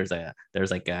it's like there's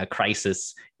like a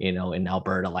crisis, in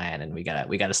Alberta land, and we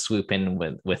gotta swoop in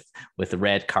with the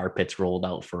red carpets rolled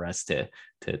out for us to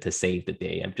save the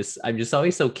day. I'm just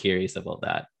always so curious about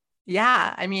that.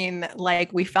 Yeah, I mean,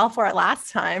 like we fell for it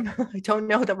last time. I don't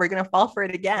know that we're going to fall for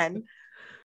it again.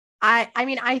 I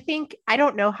mean, I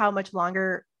don't know how much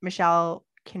longer Michelle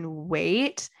can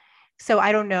wait. So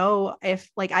I don't know if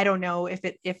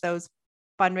those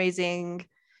fundraising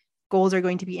goals are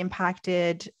going to be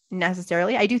impacted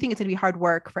necessarily. I do think it's going to be hard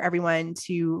work for everyone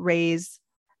to raise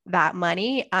that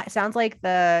money. It sounds like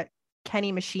the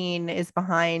Kenny machine is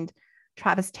behind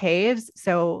Travis Taves.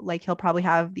 So like he'll probably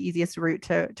have the easiest route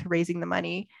to raising the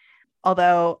money.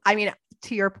 Although, I mean,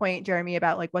 to your point, Jeremy,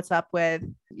 about like what's up with,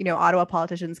 Ottawa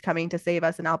politicians coming to save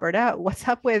us in Alberta, what's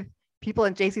up with people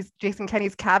in Jason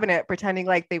Kenney's cabinet pretending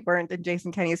like they weren't in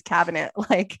Jason Kenney's cabinet?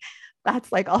 Like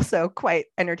that's like also quite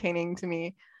entertaining to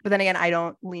me. But then again, I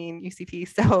don't lean UCP,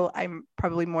 so I'm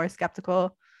probably more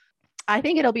skeptical. I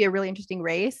think it'll be a really interesting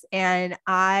race. And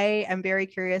I am very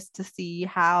curious to see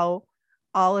how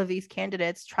all of these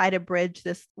candidates try to bridge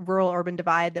this rural urban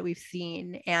divide that we've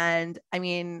seen. And I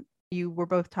mean, you were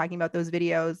both talking about those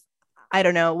videos. I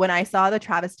don't know. When I saw the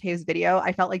Travis Taves video,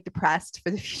 I felt like depressed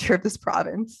for the future of this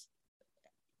province.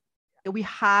 We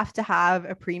have to have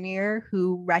a premier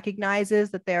who recognizes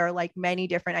that there are like many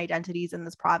different identities in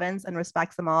this province and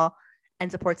respects them all and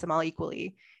supports them all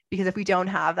equally. Because if we don't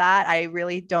have that, I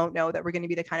really don't know that we're going to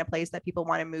be the kind of place that people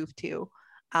want to move to.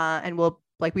 And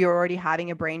we were already having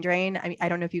a brain drain. I mean, I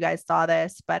don't know if you guys saw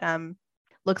this, but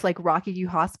looks like Rocky View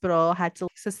Hospital had to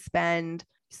suspend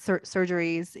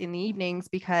surgeries in the evenings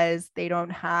because they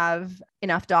don't have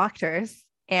enough doctors.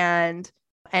 And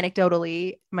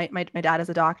anecdotally, my dad is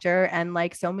a doctor, and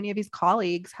like so many of his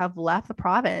colleagues have left the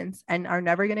province and are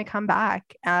never going to come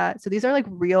back. So these are like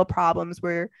real problems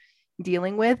we're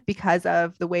dealing with because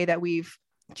of the way that we've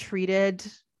treated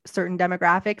certain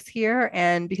demographics here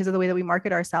and because of the way that we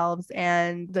market ourselves.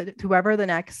 And whoever the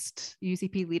next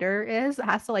UCP leader is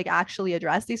has to like actually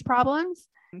address these problems.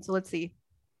 And so let's see.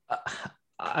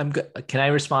 Can I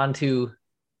respond to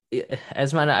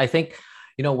Esmahan? I think,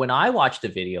 when I watched the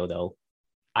video though,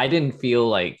 I didn't feel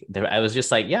like there, I was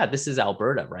just like, yeah, this is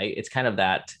Alberta, right? It's kind of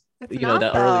that,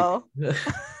 that early,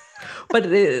 but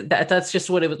that's just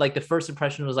what it was like. The first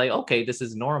impression was like, okay, this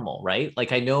is normal, right?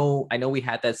 Like, I know we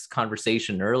had this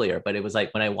conversation earlier, but it was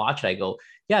like, when I watch it, I go,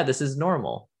 yeah, this is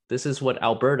normal. This is what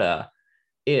Alberta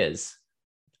is.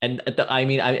 And I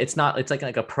mean, it's not, it's like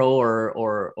a pro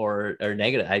or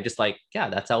negative. I just like, yeah,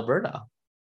 that's Alberta.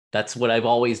 That's what I've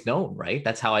always known, right?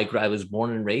 That's how I was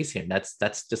born and raised here. And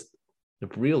that's just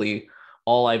really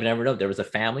all I've ever known. There was a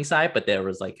family side, but there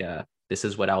was like this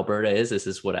is what Alberta is. This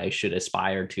is what I should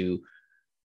aspire to,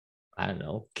 I don't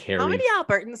know, carry. How many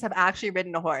Albertans have actually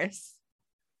ridden a horse?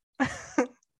 I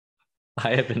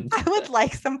haven't. I would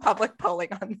like some public polling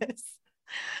on this.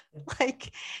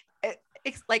 Like,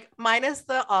 it's like minus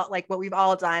the like what we've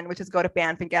all done, which is go to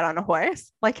Banff and get on a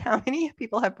horse. Like, how many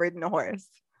people have ridden a horse?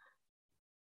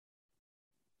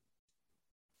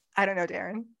 I don't know,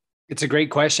 Darren. It's a great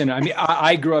question. I mean,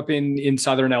 I grew up in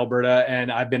Southern Alberta, and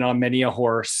I've been on many a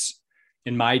horse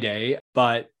in my day,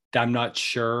 but I'm not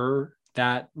sure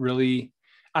that really,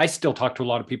 I still talk to a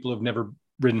lot of people who've never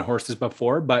ridden horses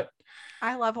before, but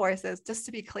I love horses, just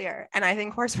to be clear. And I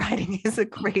think horse riding is a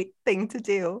great thing to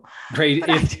do. Great.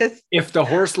 If the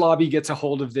horse lobby gets a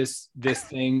hold of this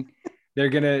thing, they're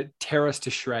going to tear us to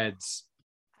shreds.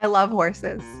 I love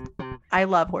horses. I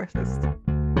love horses.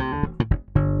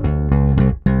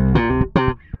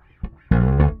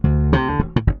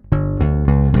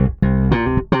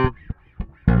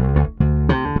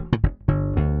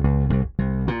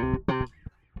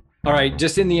 All right,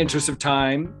 just in the interest of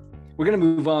time, we're going to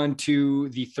move on to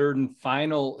the third and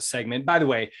final segment. By the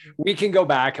way, we can go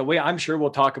back. I'm sure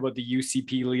we'll talk about the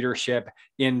UCP leadership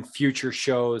in future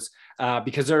shows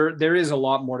because there is a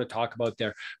lot more to talk about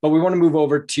there. But we want to move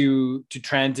over to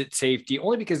transit safety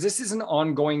only because this is an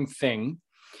ongoing thing.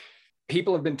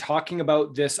 People have been talking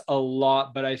about this a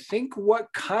lot, but I think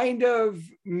what kind of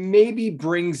maybe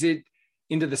brings it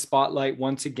into the spotlight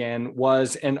once again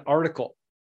was an article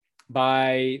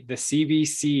by the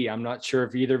CBC. I'm not sure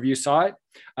if either of you saw it.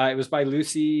 It was by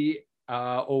Lucy,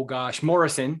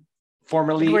 Morrison,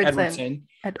 formerly Edwardson,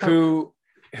 who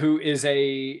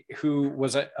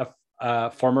was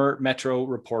a former Metro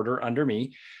reporter under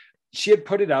me. She had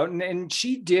put it out, and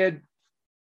she did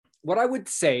what I would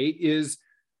say is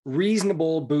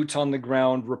reasonable boots on the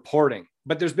ground reporting.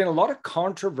 But there's been a lot of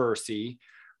controversy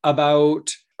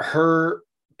about her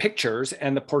pictures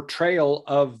and the portrayal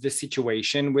of the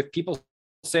situation, with people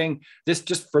saying this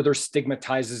just further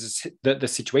stigmatizes the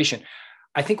situation.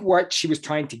 I think what she was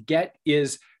trying to get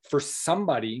is for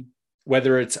somebody,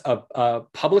 whether it's a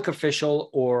public official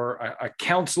or a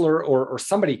counselor or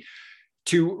somebody,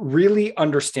 to really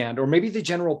understand, or maybe the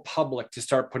general public to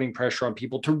start putting pressure on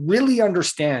people to really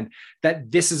understand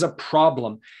that this is a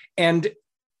problem. And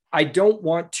I don't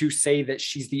want to say that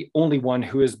she's the only one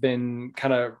who has been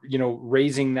kind of,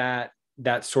 raising that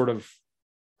sort of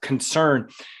concern.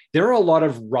 There are a lot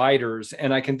of riders,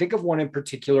 and I can think of one in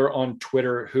particular on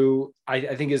Twitter who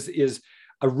I think is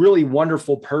a really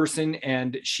wonderful person,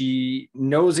 and she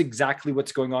knows exactly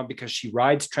what's going on because she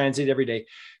rides transit every day.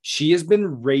 She has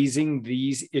been raising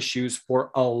these issues for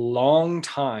a long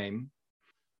time.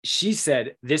 She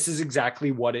said, this is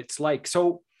exactly what it's like.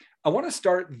 So I want to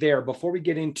start there before we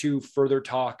get into further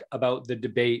talk about the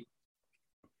debate.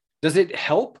 Does it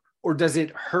help or does it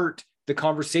hurt the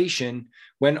conversation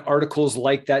when articles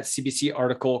like that CBC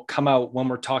article come out when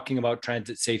we're talking about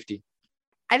transit safety?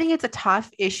 I think it's a tough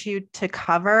issue to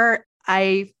cover.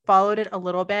 I followed it a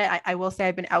little bit. I will say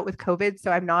I've been out with COVID,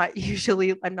 so I'm not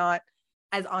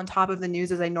as on top of the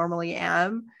news as I normally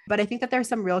am. But I think that there's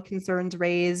some real concerns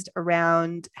raised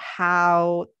around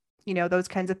how those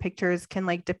kinds of pictures can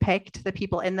depict the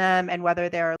people in them, and whether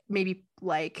they're maybe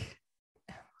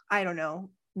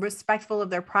respectful of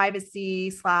their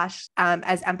privacy / as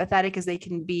empathetic as they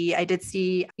can be. I did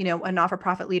see, a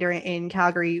not-for-profit leader in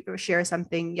Calgary share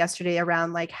something yesterday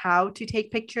around how to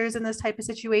take pictures in this type of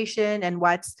situation and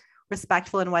what's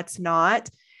respectful and what's not.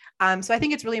 So I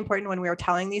think it's really important when we are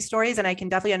telling these stories, and I can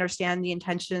definitely understand the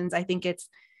intentions. I think it's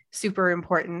super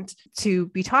important to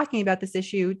be talking about this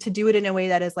issue, to do it in a way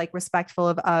that is respectful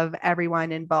of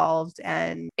everyone involved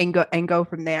and go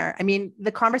from there. I mean,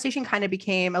 the conversation kind of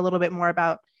became a little bit more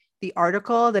about the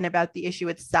article than about the issue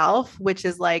itself, which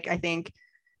is I think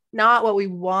not what we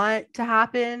want to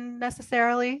happen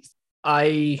necessarily.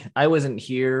 I wasn't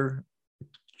here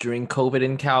during COVID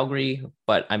in Calgary,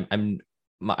 but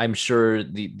I'm sure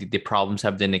the problems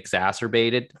have been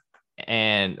exacerbated.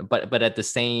 But at the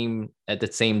same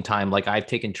time, I've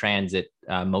taken transit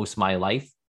most of my life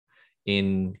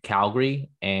in Calgary,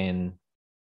 and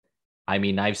I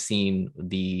mean, I've seen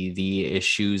the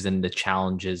issues and the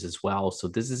challenges as well. So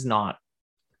this is not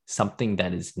something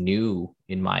that is new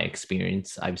in my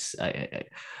experience.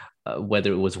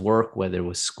 Whether it was work, whether it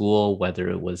was school, whether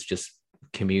it was just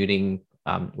commuting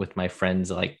with my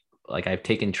friends, I've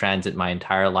taken transit my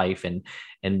entire life,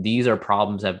 and these are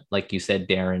problems that, like you said,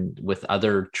 Darren, with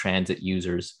other transit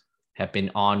users have been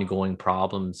ongoing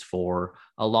problems for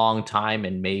a long time.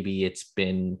 And maybe it's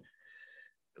been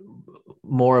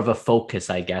more of a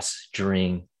focus, I guess,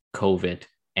 during COVID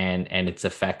and its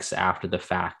effects after the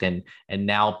fact. And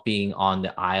now being on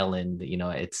the island,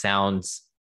 it sounds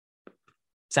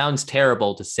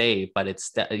terrible to say, but it's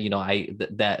that,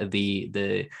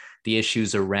 the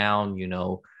issues around,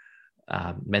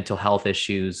 mental health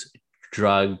issues,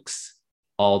 drugs,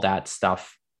 all that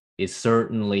stuff is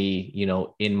certainly,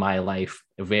 in my life,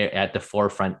 very at the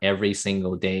forefront every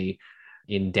single day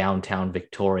in downtown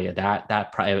Victoria.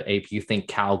 That if you think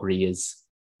Calgary is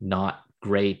not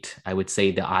great, I would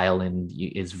say the island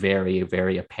is very,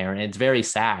 very apparent. It's very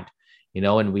sad,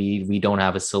 and we don't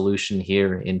have a solution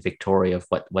here in Victoria of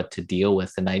what to deal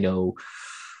with. And I know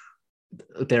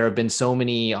there have been so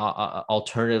many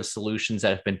alternative solutions that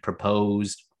have been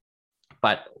proposed,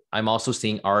 but I'm also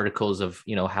seeing articles of,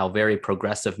 how very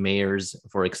progressive mayors,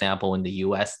 for example, in the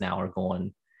US now are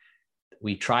going,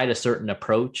 we tried a certain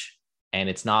approach and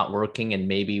it's not working. And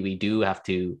maybe we do have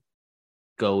to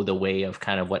go the way of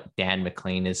kind of what Dan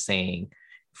McLean is saying.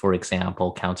 For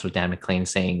example, Councillor Dan McLean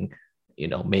saying,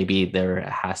 maybe there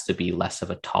has to be less of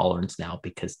a tolerance now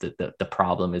because the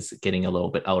problem is getting a little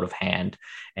bit out of hand.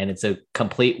 And it's a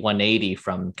complete 180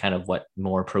 from kind of what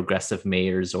more progressive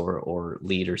mayors or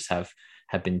leaders have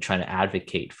been trying to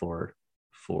advocate for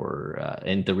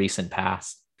in the recent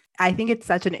past. I think it's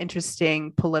such an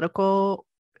interesting political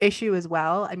issue as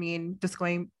well. I mean, just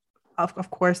going,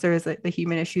 of course, there is the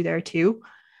human issue there too.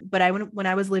 But when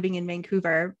I was living in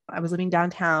Vancouver, I was living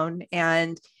downtown,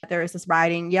 and there was this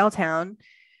riding, Yaletown,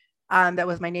 that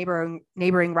was my neighboring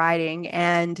riding.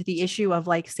 And the issue of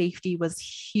like safety was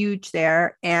huge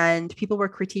there. And people were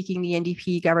critiquing the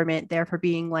NDP government there for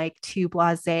being like too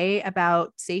blasé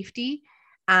about safety.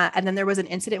 And then there was an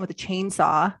incident with a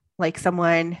chainsaw, like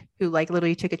someone who like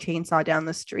literally took a chainsaw down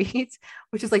the street,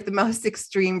 which is like the most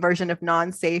extreme version of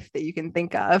non-safe that you can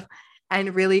think of.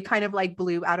 And really kind of like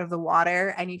blew out of the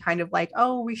water. And you kind of like,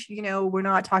 oh, we should,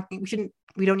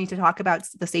 we don't need to talk about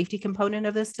the safety component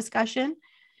of this discussion.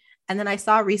 And then I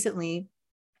saw recently,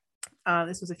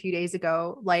 this was a few days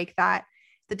ago, like that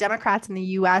the Democrats in the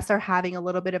US are having a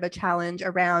little bit of a challenge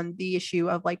around the issue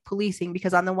of like policing,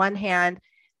 because on the one hand,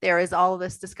 there is all of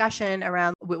this discussion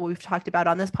around what we've talked about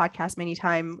on this podcast many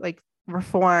times, like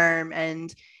reform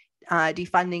and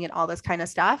defunding and all this kind of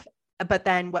stuff. But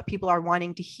then what people are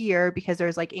wanting to hear, because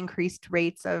there's like increased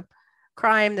rates of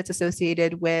crime that's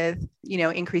associated with,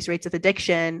 increased rates of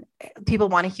addiction, people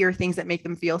want to hear things that make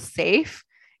them feel safe.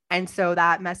 And so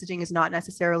that messaging is not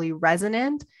necessarily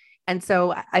resonant. And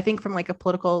so I think from like a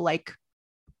political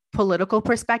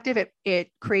perspective,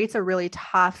 it creates a really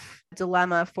tough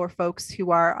dilemma for folks who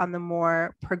are on the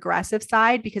more progressive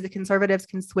side, because the conservatives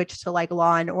can switch to like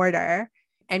law and order,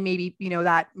 and maybe,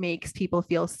 that makes people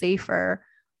feel safer.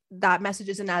 That message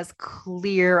isn't as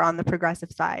clear on the progressive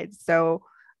side. So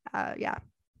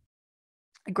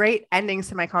great endings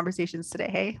to my conversations today.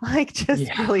 Hey, like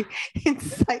really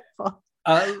insightful.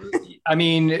 I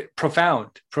mean,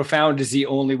 profound is the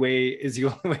only way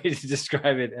to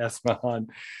describe it, Esmahan.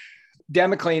 Dan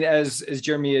McLean, as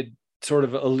Jeremy had sort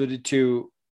of alluded to,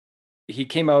 he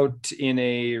came out in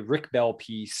a Rick Bell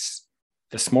piece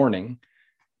this morning,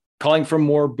 calling for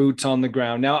more boots on the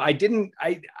ground. Now, I didn't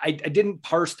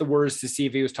parse the words to see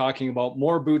if he was talking about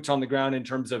more boots on the ground in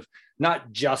terms of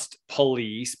not just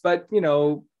police, but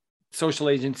social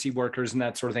agency workers and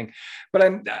that sort of thing. But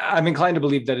I'm inclined to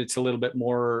believe that it's a little bit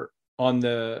more on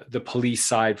the police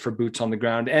side for boots on the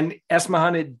ground. And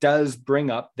Esmahan, it does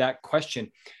bring up that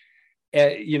question,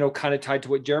 kind of tied to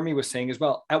what Jeremy was saying as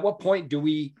well. At what point do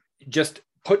we just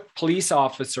put police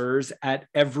officers at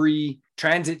every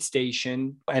transit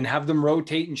station and have them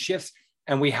rotate in shifts,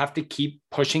 and we have to keep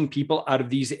pushing people out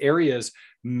of these areas,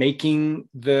 making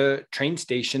the train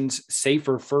stations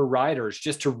safer for riders,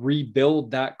 just to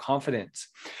rebuild that confidence?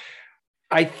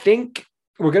 I think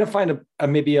we're going to find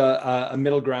maybe a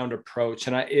middle ground approach.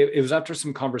 And it was after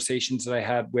some conversations that I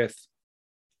had with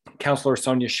Councillor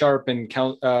Sonia Sharp and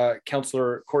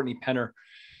Councillor Courtney Penner.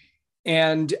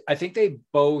 And I think they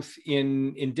both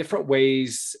in different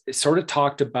ways sort of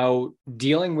talked about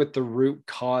dealing with the root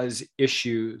cause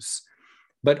issues,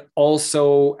 but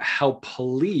also how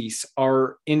police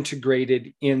are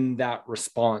integrated in that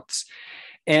response.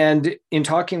 And in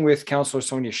talking with Councillor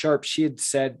Sonia Sharp, she had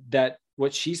said that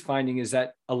what she's finding is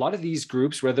that a lot of these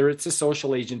groups, whether it's the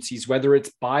social agencies, whether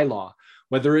it's bylaw,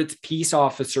 whether it's peace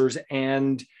officers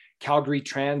and Calgary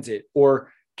Transit,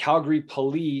 or Calgary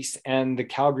Police and the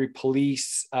Calgary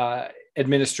Police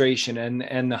administration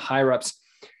and the higher ups,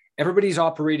 everybody's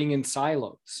operating in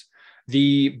silos.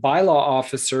 The bylaw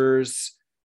officers,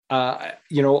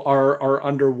 are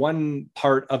under one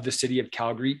part of the City of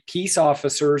Calgary. Peace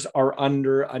officers are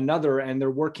under another, and they're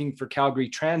working for Calgary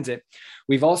Transit.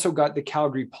 We've also got the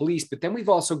Calgary Police, but then we've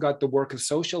also got the work of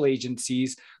social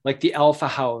agencies like the Alpha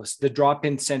House, the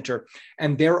Drop-In Center,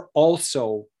 and they're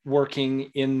also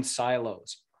working in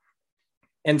silos.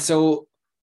 And so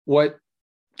what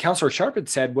Councillor Sharp had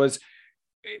said was,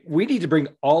 we need to bring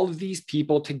all of these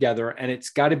people together, and it's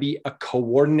got to be a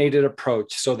coordinated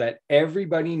approach so that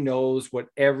everybody knows what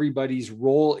everybody's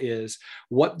role is,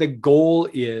 what the goal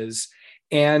is.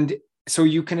 And so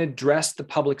you can address the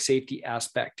public safety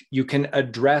aspect. You can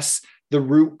address the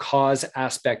root cause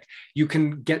aspect. You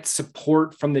can get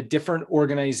support from the different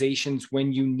organizations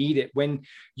when you need it. When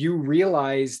you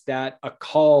realize that a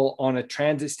call on a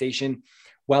transit station,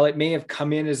 while it may have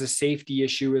come in as a safety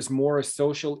issue, as more a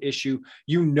social issue,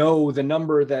 the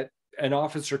number that an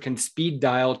officer can speed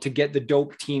dial to get the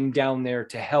dope team down there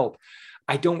to help.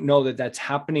 I don't know that that's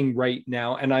happening right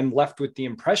now. And I'm left with the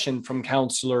impression from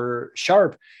Councillor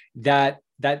Sharp that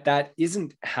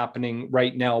isn't happening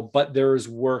right now, but there is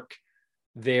work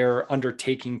they're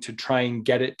undertaking to try and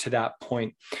get it to that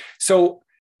point. So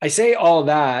I say all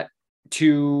that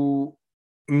to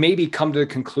maybe come to the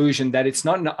conclusion that it's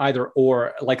not an either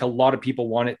or, like a lot of people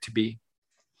want it to be.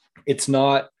 It's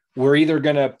not, we're either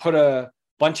going to put a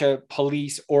bunch of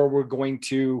police or we're going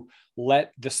to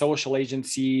let the social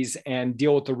agencies and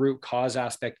deal with the root cause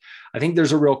aspect. I think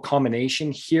there's a real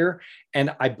combination here.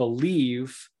 And I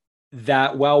believe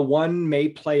that while one may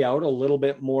play out a little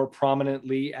bit more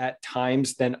prominently at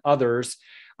times than others,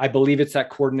 I believe it's that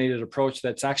coordinated approach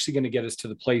that's actually going to get us to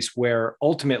the place where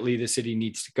ultimately the city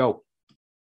needs to go.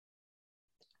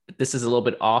 This is a little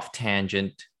bit off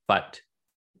tangent, but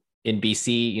in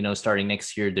BC, starting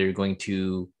next year, they're going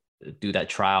to do that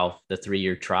trial, the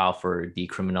 3-year trial for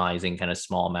decriminalizing kind of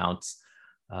small amounts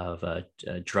of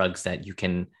drugs that you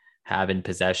can have in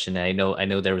possession. And I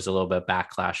know there was a little bit of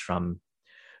backlash from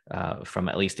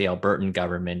at least the Albertan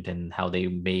government and how they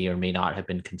may or may not have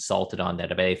been consulted on that.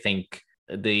 But I think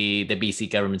the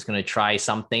BC government's going to try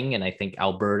something, and I think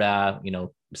Alberta,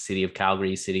 City of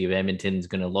Calgary, City of Edmonton is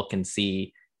going to look and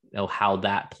see how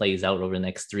that plays out over the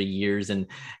next 3 years. And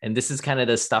this is kind of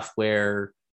the stuff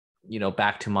where,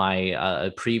 back to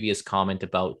my previous comment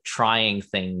about trying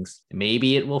things,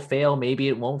 maybe it will fail, maybe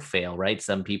it won't fail, right?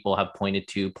 Some people have pointed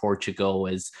to Portugal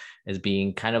as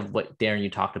being kind of what Darren, you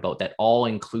talked about, that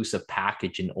all-inclusive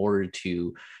package in order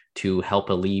to help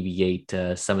alleviate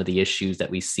some of the issues that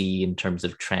we see in terms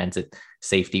of transit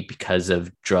safety because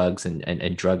of drugs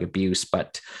and drug abuse.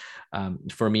 But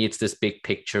for me, it's this big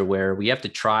picture where we have to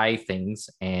try things,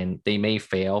 and they may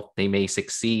fail, they may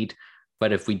succeed.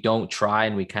 But if we don't try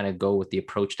and we kind of go with the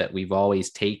approach that we've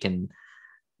always taken,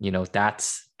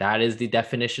 that is the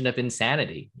definition of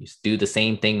insanity. You just do the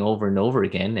same thing over and over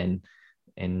again,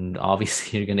 and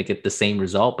obviously you're going to get the same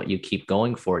result, but you keep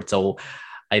going for it. So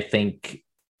I think,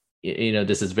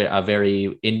 this is a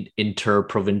very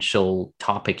interprovincial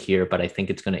topic here, but I think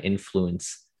it's going to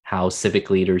influence how civic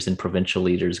leaders and provincial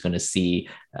leaders are going to see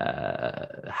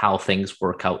how things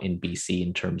work out in BC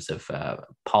in terms of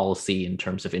policy, in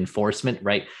terms of enforcement,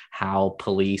 right? How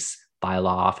police, bylaw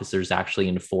officers actually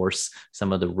enforce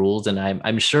some of the rules. And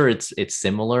I'm sure it's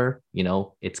similar,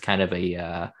 it's kind of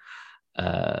a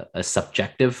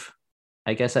subjective,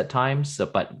 I guess, at times. So,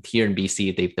 but here in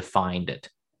BC, they've defined it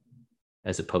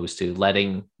as opposed to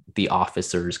letting the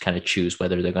officers kind of choose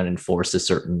whether they're going to enforce a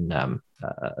certain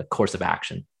course of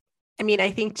action. I mean,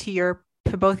 I think to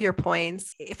both your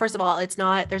points, first of all,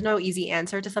 there's no easy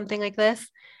answer to something like this.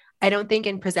 I don't think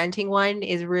in presenting one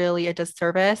is really a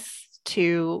disservice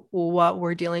to what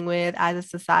we're dealing with as a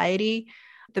society.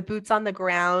 The boots on the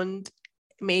ground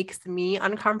makes me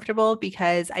uncomfortable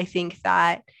because I think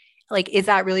that, is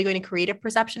that really going to create a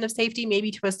perception of safety?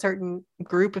 Maybe to a certain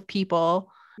group of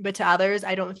people, but to others,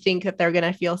 I don't think that they're going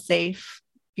to feel safe,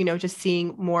 just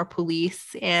seeing more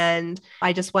police. And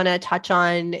I just want to touch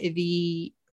on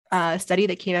the study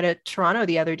that came out of Toronto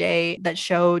the other day that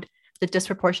showed the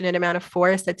disproportionate amount of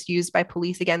force that's used by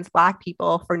police against Black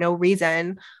people for no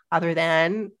reason other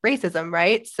than racism,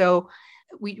 right? So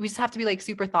we just have to be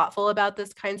super thoughtful about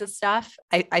this kinds of stuff.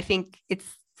 I think it's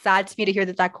sad to me to hear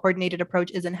that coordinated approach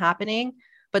isn't happening,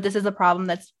 but this is a problem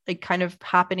that's kind of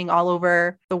happening all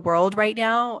over the world right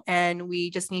now. And we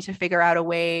just need to figure out a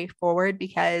way forward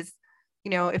because,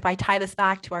 if I tie this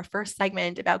back to our first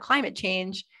segment about climate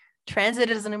change, transit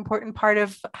is an important part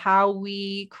of how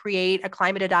we create a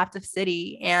climate adaptive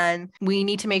city. And we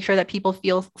need to make sure that people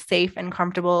feel safe and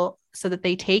comfortable so that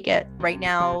they take it. Right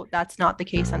now, that's not the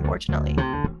case, unfortunately.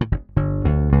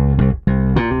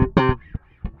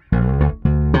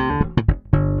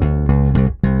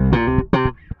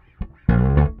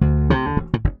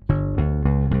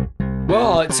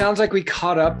 Well, it sounds like we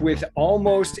caught up with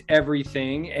almost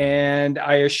everything. And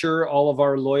I assure all of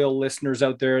our loyal listeners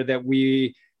out there that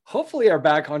we hopefully are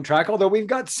back on track, although we've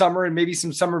got summer and maybe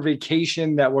some summer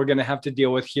vacation that we're going to have to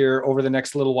deal with here over the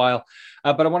next little while.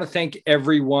 But I want to thank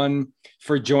everyone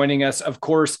for joining us. Of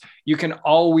course, you can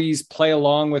always play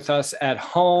along with us at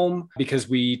home because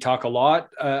we talk a lot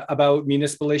about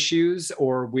municipal issues,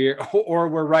 or we're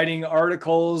writing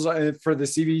articles for the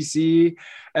CBC,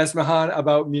 Esmahan,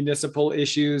 about municipal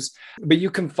issues. But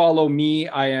you can follow me.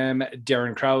 I am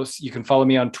Darren Krause. You can follow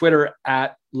me on Twitter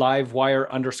at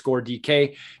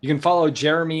LiveWire_DK. You can follow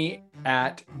Jeremy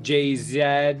at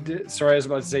JZ. Sorry, I was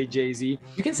about to say JZ.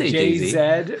 You can say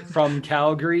JZ from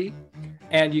Calgary.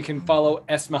 And you can follow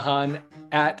Esmahan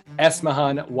at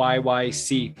Esmahan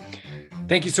YYC.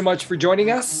 Thank you so much for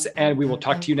joining us, and we will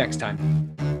talk to you next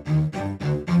time.